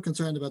weren't so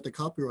concerned about the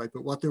copyright,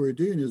 but what they were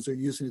doing is they're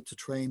using it to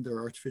train their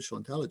artificial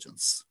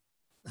intelligence.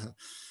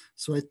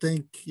 So I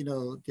think, you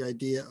know, the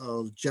idea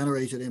of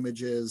generated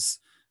images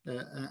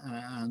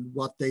and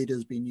what data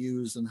is being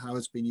used and how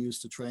it's being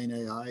used to train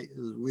AI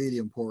is really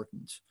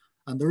important.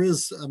 And there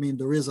is, I mean,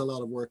 there is a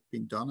lot of work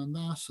being done on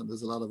that, and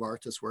there's a lot of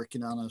artists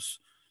working on it,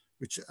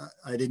 which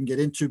I didn't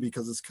get into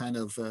because it's kind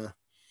of,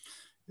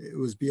 it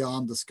was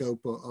beyond the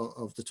scope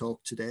of the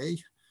talk today.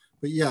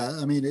 But yeah,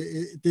 I mean,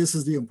 this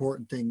is the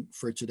important thing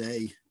for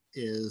today,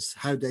 is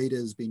how data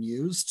is being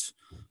used,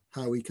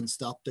 how we can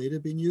stop data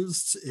being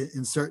used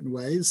in certain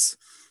ways.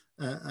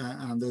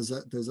 And there's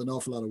an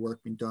awful lot of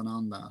work being done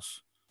on that.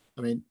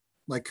 I mean,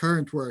 my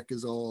current work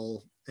is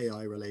all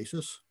AI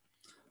related.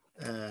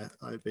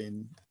 I've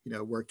been, you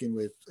know, working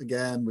with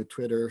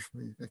Twitter.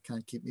 It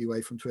can't keep me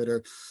away from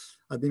Twitter.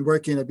 I've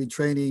been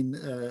training,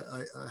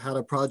 I had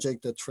a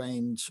project that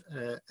trained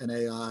an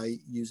AI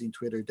using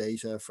Twitter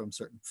data from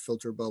certain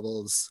filter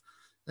bubbles.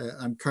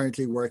 I'm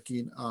currently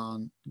working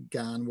on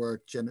GAN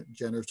work,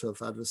 generative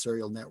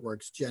adversarial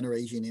networks,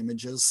 generating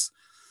images,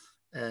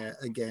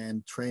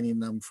 again, training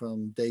them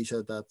from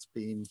data that's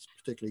been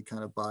particularly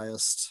kind of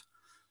biased.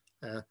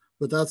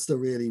 But that's the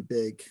really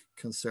big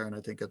concern, I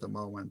think, at the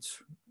moment.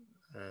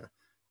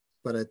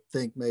 But I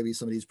think maybe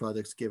some of these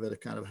projects give it a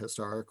kind of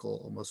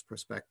historical almost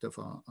perspective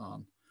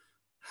on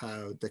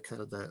how the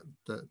kind of the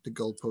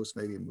goalposts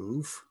maybe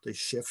move, they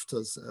shift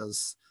as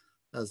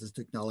the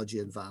technology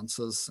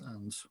advances.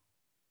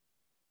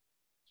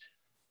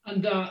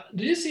 And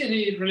do you see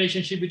any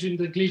relationship between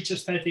the glitch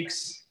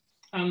aesthetics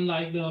and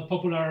like the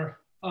popular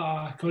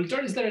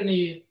culture? Is there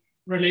any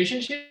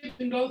relationship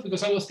in both?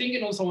 Because I was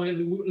thinking also while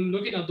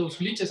looking at those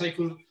glitches, I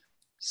could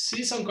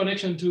see some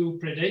connection to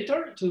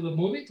Predator, to the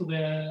movie, to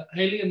the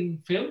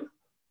Alien film.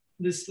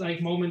 This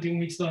like moment in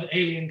which the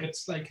alien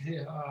gets like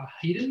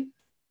hidden.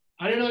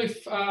 I don't know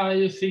if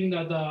you think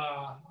that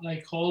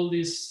like all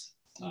these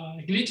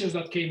glitches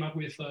that came up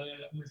with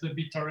the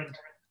BitTorrent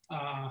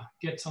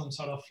get some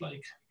sort of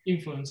like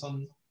influence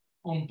on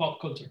pop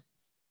culture.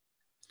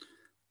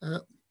 I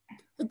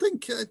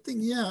think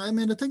yeah. I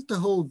mean, I think the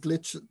whole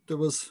glitch, there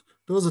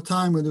was a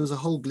time when there was a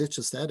whole glitch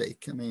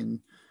aesthetic. I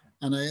mean,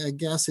 and I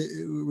guess it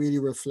really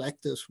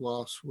reflected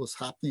what was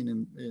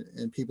happening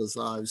in people's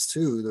lives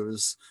too. There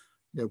was,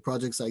 you know,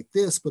 projects like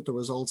this, but there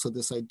was also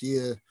this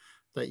idea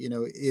that, you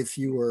know, if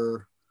you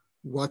were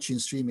watching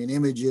streaming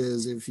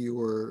images, if you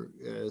were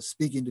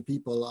speaking to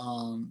people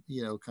on,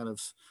 you know, kind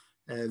of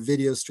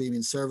video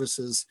streaming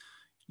services,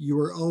 you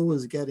were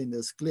always getting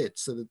this glitch.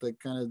 So that the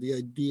kind of the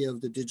idea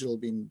of the digital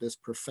being this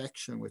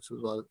perfection, which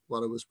was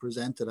what it was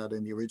presented at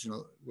in the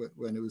original,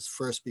 when it was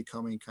first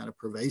becoming kind of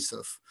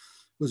pervasive,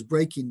 was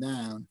breaking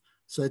down.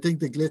 So I think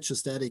the glitch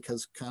aesthetic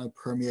has kind of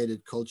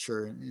permeated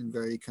culture in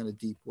very kind of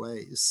deep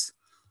ways.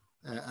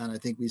 And I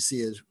think we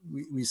see it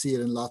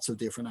in lots of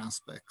different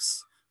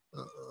aspects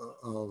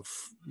of,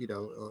 you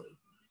know,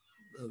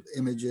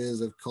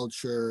 images, of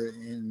culture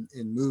in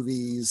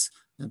movies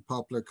and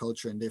popular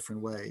culture in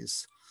different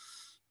ways.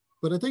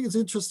 But I think it's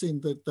interesting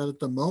that at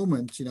the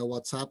moment, you know,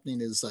 what's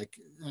happening is like,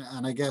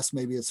 and I guess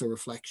maybe it's a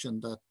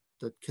reflection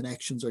that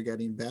connections are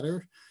getting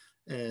better.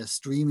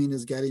 Streaming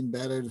is getting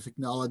better. The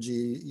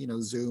technology, you know,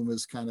 Zoom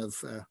is kind of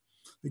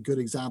a good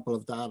example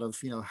of that,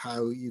 of, you know,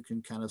 how you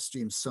can kind of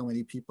stream so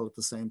many people at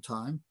the same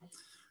time.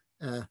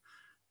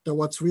 That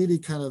what's really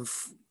kind of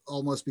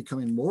almost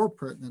becoming more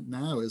pertinent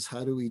now is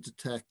how do we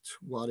detect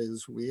what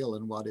is real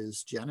and what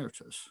is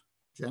generated.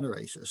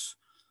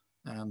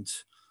 And,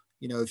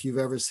 you know, if you've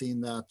ever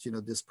seen that, you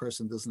know, This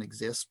Person Doesn't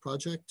Exist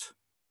project,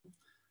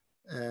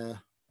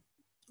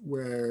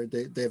 where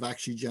they've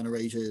actually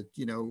generated,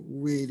 you know,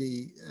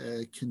 really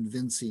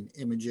convincing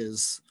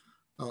images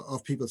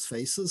of people's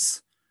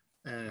faces.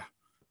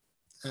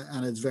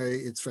 And it's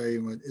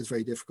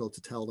very difficult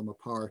to tell them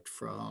apart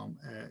from,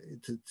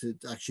 to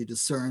actually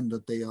discern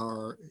that they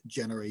are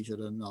generated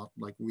and not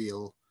like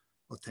real,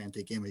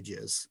 authentic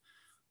images.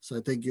 So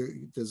I think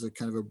there's a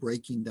kind of a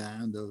breaking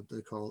down of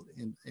the called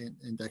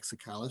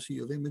indexicality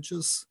of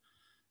images.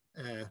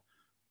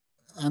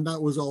 And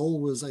that was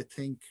always, I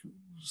think,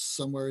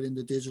 somewhere in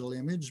the digital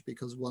image,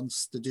 because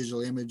once the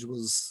digital image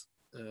was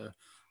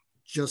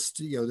just,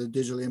 you know, the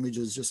digital image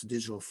is just a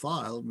digital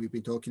file. And we've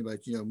been talking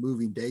about, you know,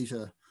 moving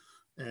data.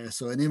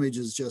 So an image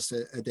is just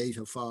a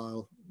data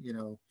file, you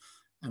know,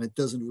 and it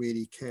doesn't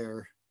really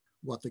care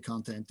what the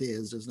content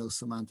is. There's no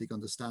semantic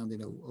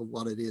understanding of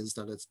what it is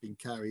that it's being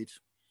carried.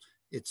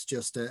 It's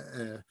just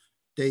a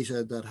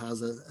data that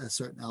has a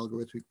certain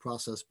algorithmic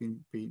process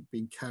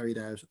being carried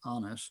out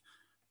on it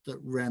that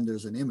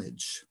renders an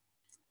image.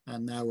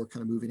 And now we're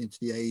kind of moving into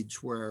the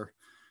age where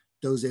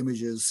those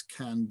images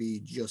can be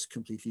just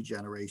completely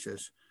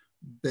generated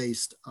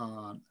based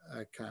on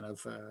a kind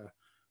of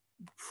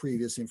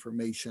previous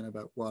information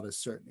about what a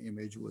certain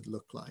image would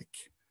look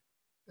like.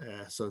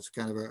 So it's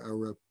kind of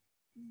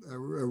a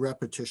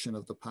repetition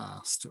of the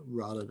past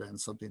rather than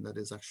something that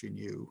is actually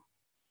new,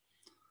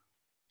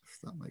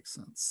 if that makes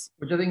sense.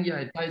 Which I think, yeah,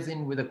 it ties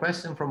in with a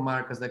question from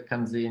Marcus that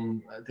comes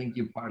in. I think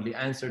you partly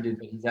answered it,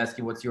 but he's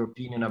asking what's your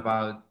opinion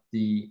about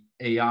the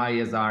AI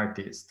as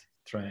artist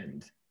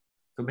trend?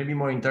 So maybe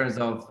more in terms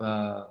of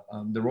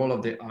the role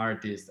of the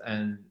artist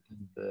and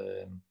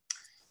the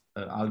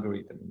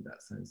algorithm in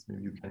that sense.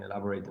 Maybe you can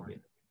elaborate a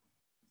bit.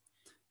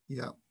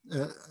 Yeah,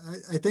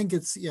 I think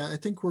it's, yeah, I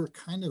think we're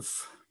kind of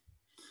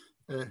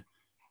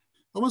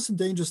almost in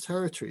dangerous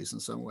territories in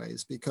some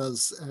ways,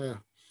 because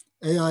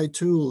AI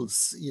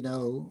tools, you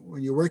know,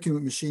 when you're working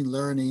with machine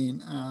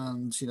learning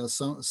and, you know,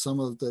 some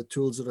of the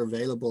tools that are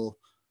available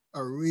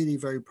are really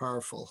very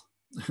powerful.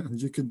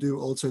 You can do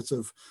all sorts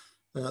of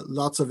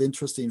lots of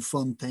interesting,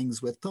 fun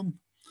things with them.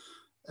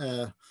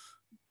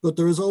 But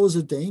there is always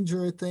a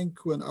danger, I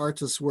think, when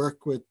artists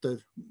work with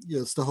the, you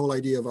know, it's the whole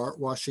idea of art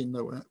washing,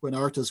 that when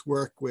artists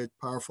work with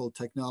powerful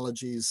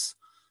technologies,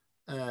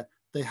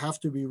 they have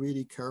to be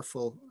really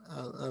careful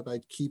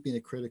about keeping a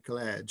critical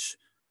edge,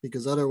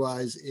 because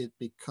otherwise it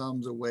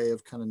becomes a way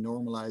of kind of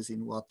normalizing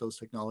what those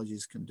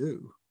technologies can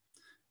do.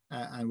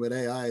 And with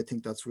AI, I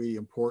think that's really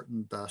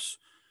important, that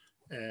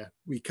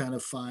we kind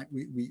of find,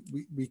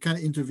 we kind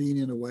of intervene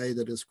in a way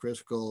that is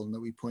critical, and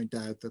that we point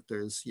out that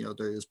there's, you know,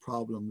 there is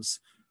problems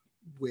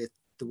with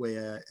the way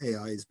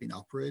AI is being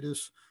operated.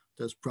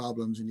 There's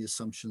problems in the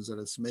assumptions that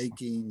it's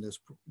making.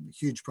 There's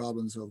huge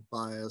problems of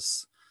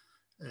bias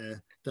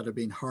that are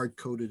being hard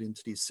coded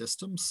into these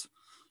systems.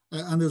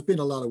 And there's been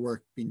a lot of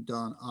work being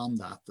done on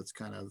that. That's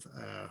kind of,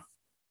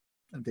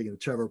 I'm thinking of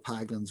Trevor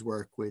Paglen's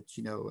work with,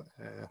 you know,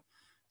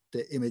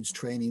 the image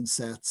training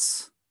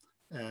sets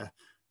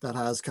that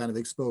has kind of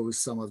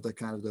exposed some of the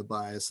kind of the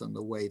bias and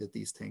the way that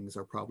these things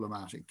are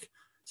problematic.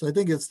 So I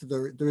think it's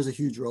there is a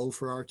huge role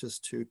for artists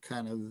to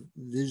kind of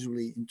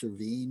visually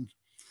intervene,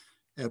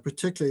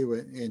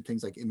 particularly in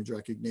things like image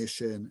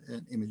recognition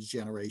and image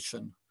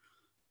generation.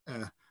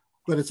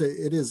 But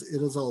it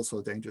is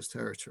also dangerous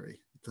territory.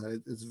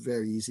 It's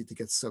very easy to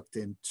get sucked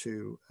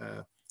into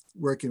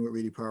working with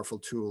really powerful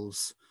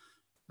tools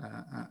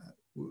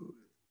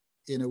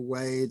in a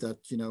way that,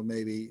 you know,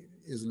 maybe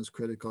isn't as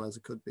critical as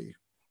it could be.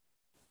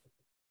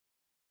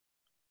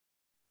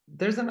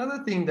 There's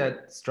another thing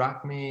that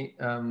struck me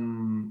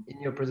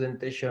in your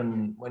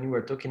presentation when you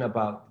were talking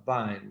about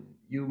Vine.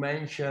 You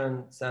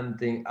mentioned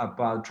something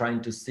about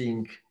trying to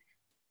sync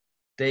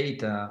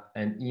data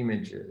and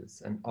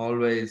images, and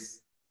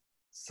always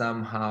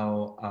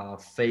somehow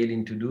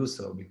failing to do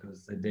so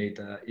because the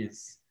data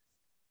is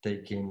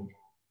taking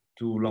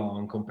too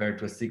long compared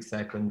to a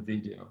 6-second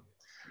video.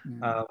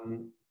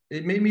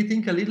 It made me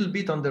think a little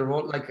bit on the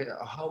role, like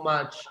how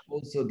much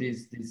also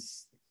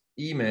this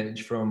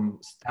image from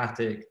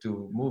static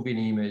to moving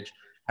image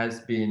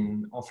has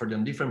been offered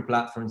on different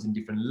platforms in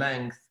different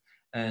lengths.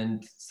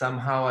 And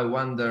somehow I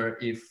wonder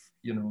if,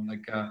 you know,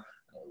 like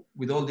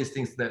with all these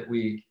things that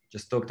we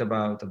just talked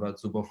about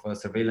sort of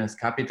surveillance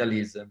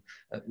capitalism.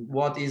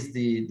 What is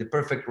the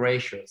perfect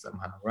ratio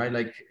somehow, right?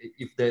 Like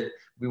if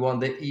we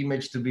want the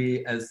image to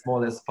be as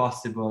small as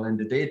possible and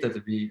the data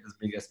to be as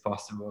big as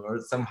possible, or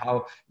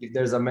somehow if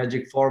there's a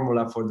magic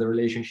formula for the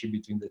relationship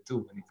between the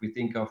two. And if we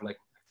think of like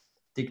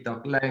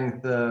TikTok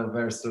length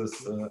versus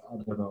I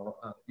don't know,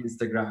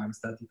 Instagram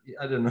static,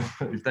 I don't know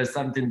if there's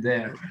something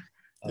there.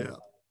 Yeah.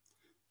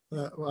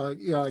 Well,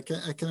 yeah, I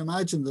can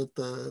imagine that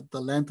the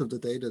length of the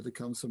data that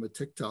comes from a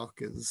TikTok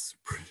is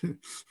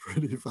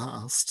pretty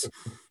vast.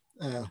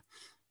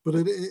 But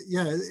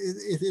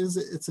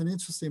it's an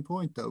interesting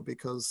point though,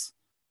 because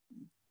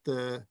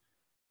there's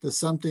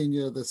something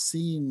that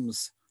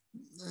seems.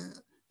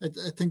 I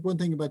think one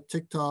thing about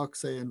TikTok,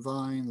 say, and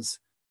Vines,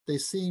 they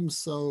seem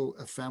so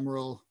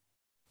ephemeral,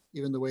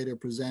 even the way they're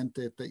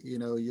presented, that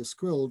you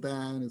scroll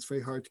down, it's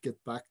very hard to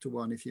get back to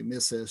one if you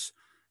miss it.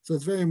 So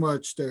it's very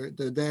much they're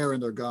there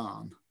and they're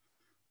gone.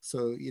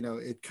 So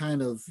it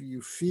kind of,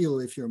 you feel,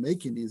 if you're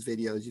making these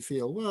videos, you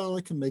feel, well,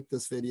 I can make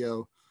this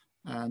video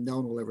and no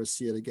one will ever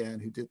see it again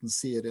who didn't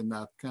see it in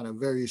that kind of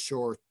very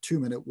short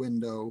 2-minute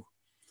window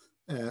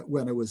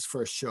when it was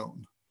first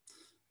shown.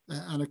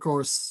 And of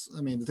course,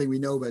 I mean, the thing we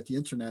know about the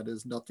internet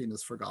is nothing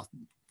is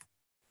forgotten.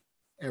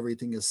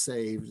 Everything is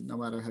saved, no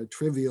matter how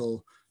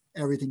trivial.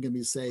 Everything can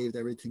be saved.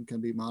 Everything can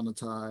be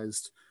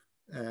monetized.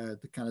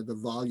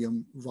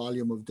 The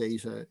volume of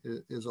data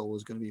is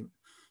always going to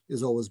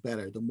be always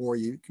better. The more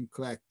you can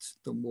collect,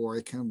 the more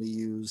it can be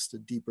used. The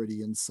deeper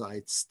the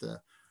insights, the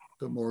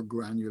more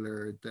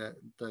granular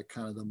the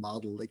kind of the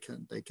model they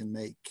can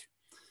make.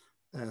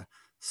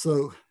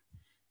 So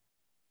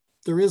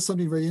there is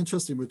something very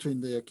interesting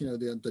between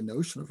the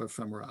notion of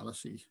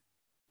ephemerality,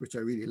 which I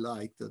really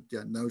like, the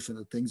notion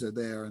that things are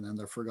there and then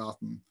they're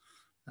forgotten,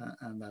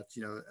 and that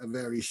a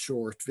very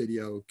short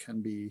video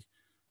can be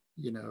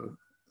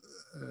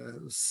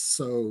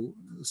so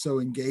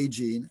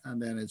engaging,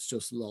 and then it's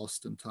just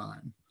lost in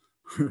time.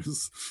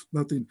 Whereas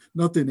nothing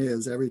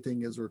is.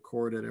 Everything is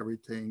recorded.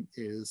 Everything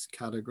is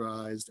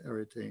categorized.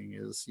 Everything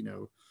is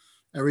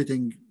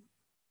everything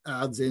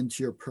adds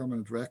into your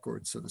permanent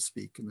record, so to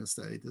speak. In this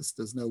day,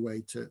 there's no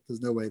way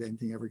that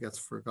anything ever gets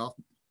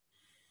forgotten.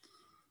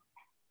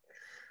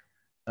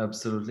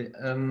 Absolutely.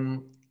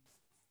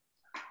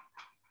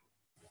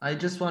 I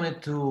just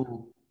wanted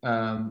to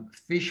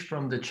fish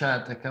from the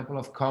chat a couple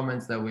of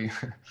comments that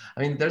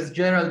I mean, there's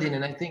Geraldine,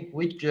 and I think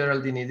which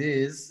Geraldine it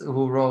is,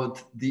 who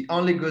wrote, the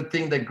only good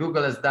thing that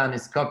Google has done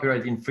is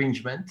copyright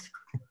infringement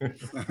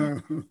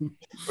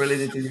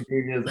related to the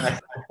videos.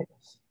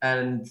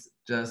 And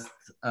just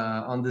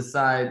on the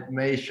side,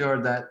 make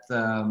sure that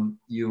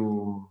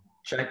you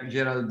check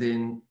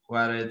Geraldine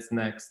Juarez's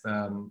next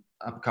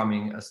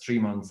upcoming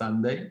stream on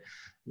Sunday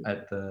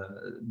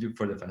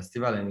for the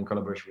festival, and in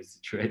collaboration with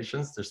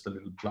Situations. Just a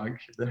little plug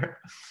there.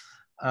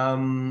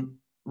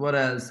 What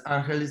else?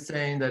 Angel is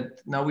saying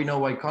that now we know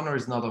why Conor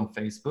is not on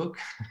Facebook.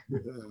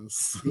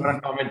 Yes. You want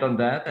to comment on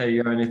that?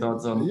 You have any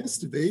thoughts on? I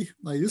used to be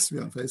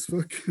on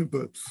Facebook,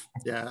 but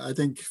yeah, I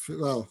think,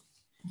 well,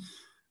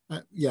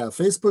 yeah,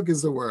 Facebook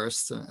is the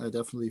worst. I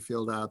definitely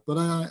feel that, but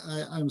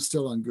I'm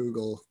still on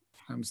Google.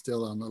 I'm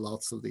still on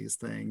lots of these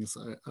things.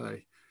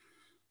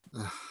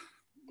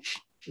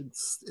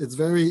 It's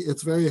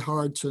very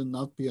hard to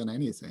not be on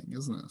anything,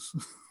 isn't it?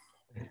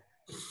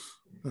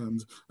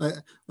 And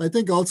I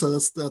think also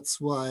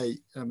that's why,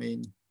 I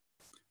mean,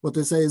 what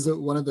they say is that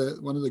one of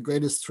the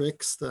greatest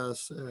tricks that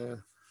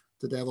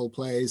the devil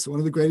plays, one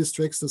of the greatest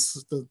tricks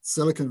that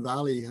Silicon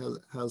Valley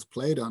has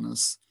played on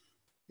us,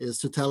 is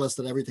to tell us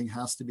that everything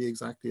has to be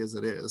exactly as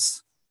it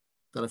is.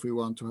 That if we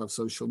want to have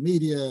social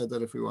media,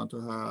 that if we want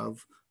to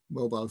have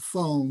mobile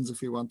phones,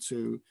 if we want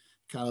to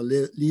kind of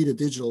lead a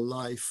digital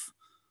life,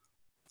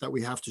 that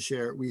we have to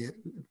share.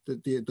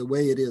 The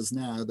way it is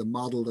now, the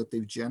model that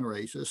they've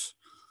generated,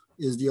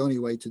 is the only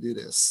way to do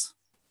this.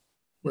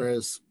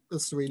 Whereas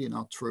that's really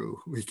not true.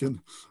 We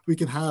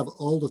can have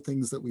all the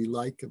things that we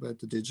like about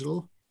the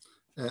digital,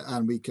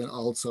 and we can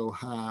also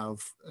have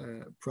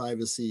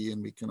privacy,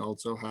 and we can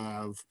also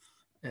have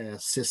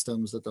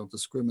systems that don't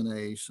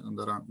discriminate and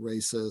that aren't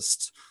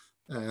racist.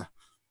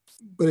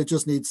 But it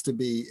just needs to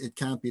be, it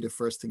can't be the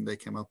first thing they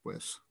came up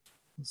with.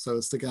 So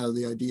it's the kind of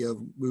the idea of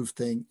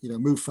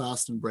move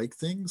fast and break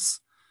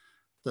things.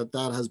 That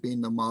has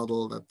been the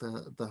model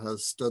that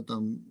has stood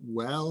them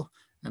well,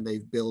 and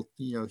they've built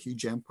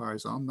huge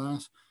empires on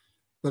that.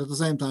 But at the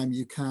same time,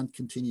 you can't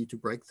continue to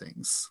break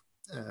things.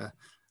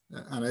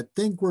 And I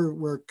think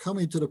we're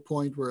coming to the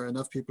point where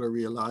enough people are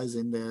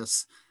realizing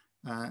this,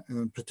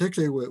 and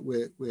particularly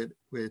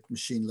with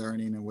machine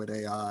learning and with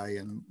AI,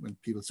 and when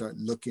people start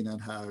looking at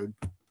how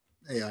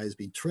AI is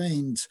being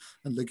trained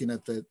and looking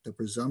at the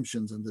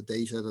presumptions and the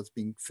data that's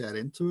being fed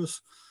into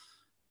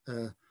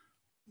it,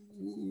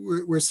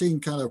 we're seeing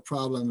kind of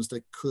problems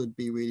that could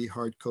be really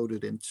hard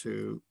coded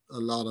into a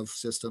lot of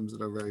systems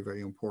that are very,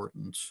 very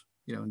important.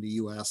 In the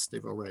US,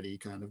 they've already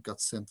kind of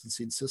got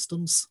sentencing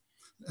systems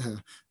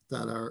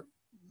that are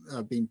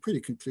being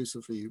pretty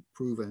conclusively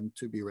proven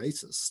to be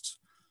racist.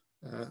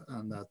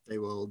 and that they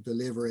will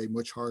deliver a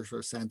much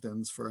harsher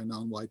sentence for a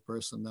non-white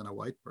person than a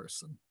white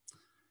person.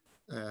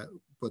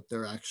 But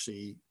they're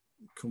actually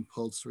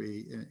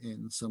compulsory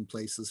in some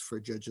places for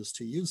judges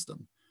to use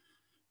them,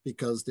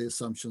 because the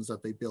assumptions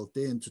that they built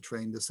in to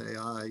train this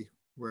AI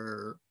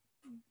were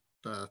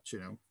that, you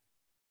know,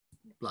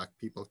 Black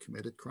people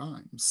committed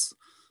crimes.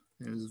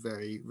 There's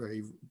very,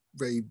 very,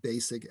 very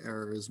basic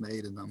errors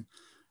made in them.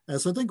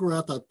 So I think we're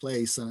at that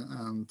place,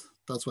 and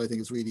that's why I think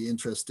it's really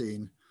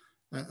interesting.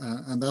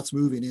 And that's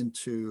moving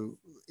into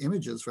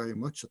images very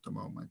much at the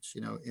moment.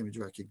 You know, image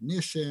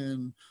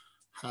recognition,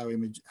 how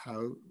you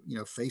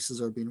know,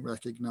 faces are being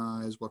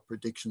recognized, what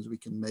predictions we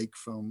can make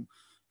from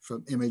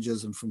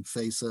images and from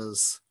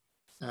faces,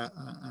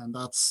 and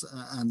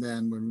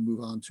then when we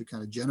move on to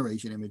kind of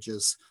generating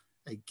images,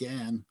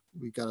 again,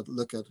 we've got to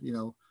look at, you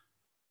know,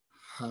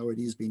 how are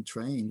these being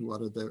trained?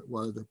 What are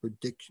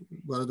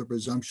the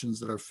presumptions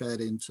that are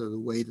fed into the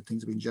way that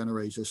things are being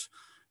generated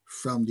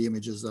from the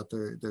images that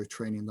they're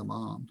training them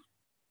on?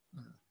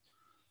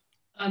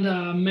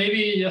 And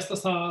maybe just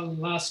as a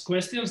last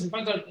questions, in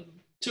fact, there are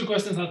two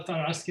questions that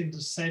are asking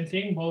the same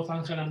thing, both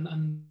Angel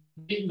and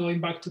me,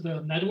 going back to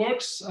the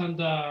networks, and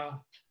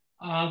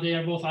they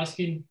are both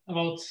asking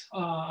about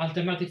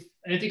alternative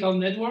ethical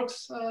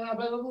networks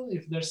available,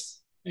 if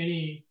there's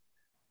any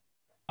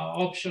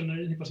option or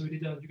any possibility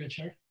that you can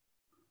share.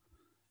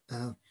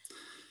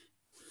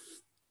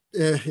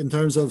 In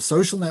terms of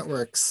social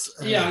networks.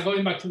 Yeah,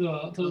 going back to the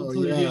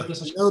idea of the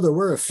social. No, there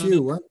were a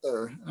few, weren't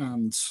there?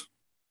 And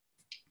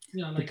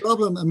yeah, like, the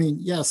problem, I mean,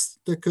 yes,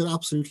 there could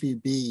absolutely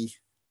be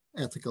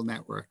ethical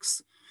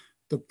networks.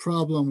 The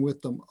problem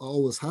with them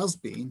always has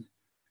been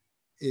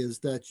is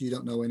that you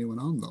don't know anyone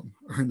on them,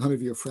 or none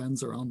of your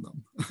friends are on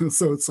them.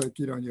 So it's like,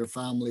 you know, in your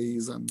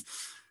families, and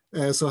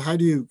so how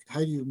do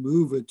you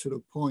move it to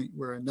the point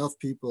where enough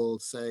people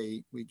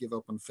say we give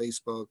up on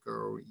Facebook,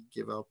 or we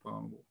give up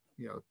on,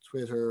 you know,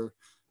 Twitter,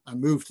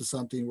 and move to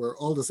something where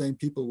all the same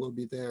people will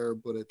be there,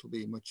 but it'll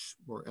be much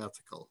more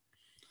ethical.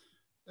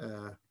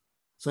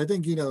 So I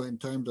think, you know, in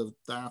terms of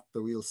that,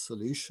 the real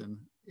solution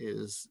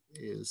is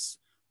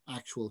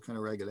actual kind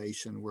of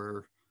regulation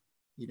where,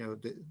 you know,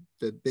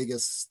 the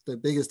biggest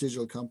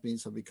digital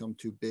companies have become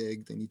too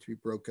big. They need to be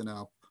broken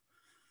up.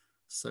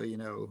 So, you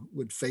know,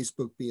 would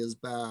Facebook be as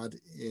bad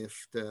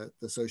if the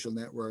social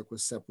network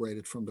was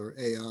separated from their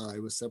AI,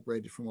 was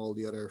separated from all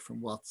the other,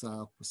 from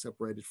WhatsApp, was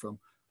separated from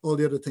all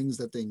the other things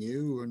that they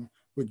knew? And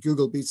would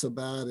Google be so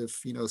bad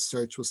if, you know,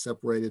 search was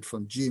separated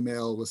from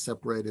Gmail, was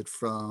separated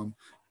from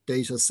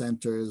data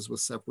centers,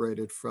 was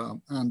separated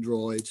from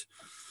Android?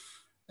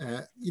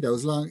 You know,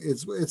 as long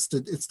it's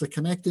the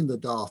connecting the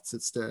dots.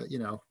 It's the, you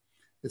know,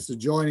 it's the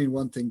joining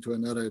one thing to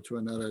another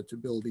to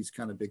build these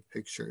kind of big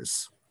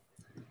pictures.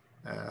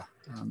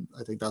 And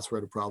I think that's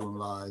where the problem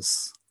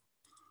lies.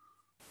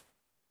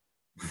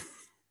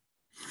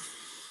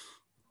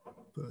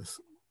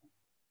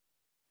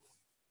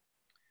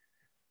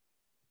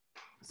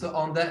 So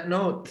on that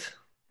note,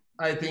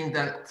 I think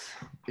that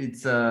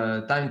it's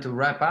time to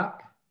wrap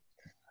up.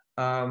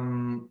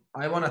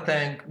 I want to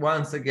thank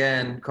once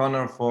again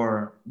Conor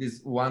for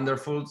this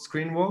wonderful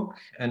screen walk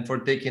and for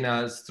taking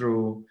us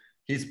through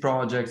his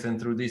projects and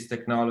through this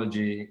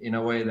technology in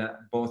a way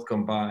that both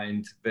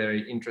combined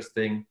very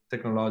interesting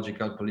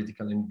technological,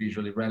 political, and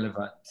visually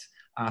relevant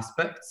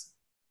aspects.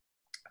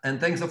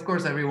 And thanks, of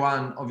course, every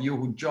one of you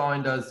who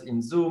joined us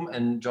in Zoom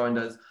and joined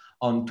us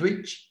on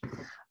Twitch.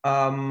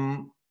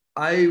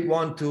 I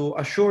want to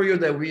assure you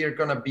that we are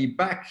going to be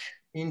back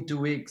in 2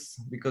 weeks,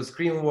 because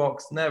Screen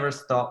Walks never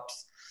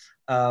stops.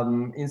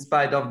 In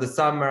spite of the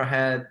summer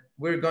ahead,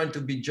 we're going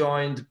to be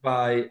joined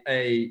by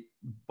a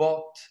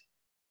bot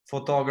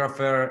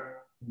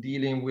photographer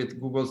dealing with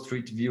Google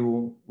Street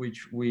View,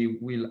 which we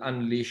will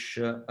unleash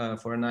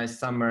for a nice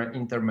summer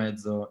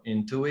intermezzo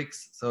in 2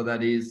 weeks. So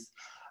that is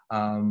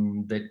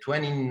the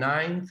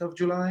 29th of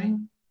July,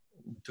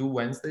 2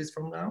 Wednesdays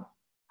from now.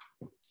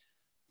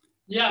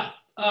 Yeah.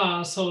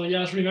 So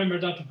just remember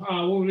that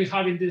we'll be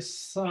having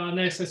this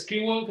next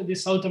screen walk,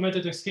 this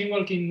automated screen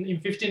walk in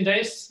 15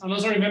 days. And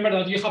also remember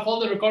that you have all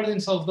the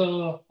recordings of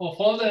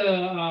all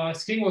the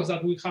screen walks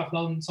that we have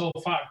done so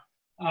far,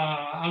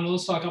 and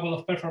also a couple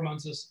of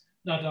performances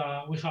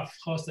that we have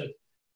hosted.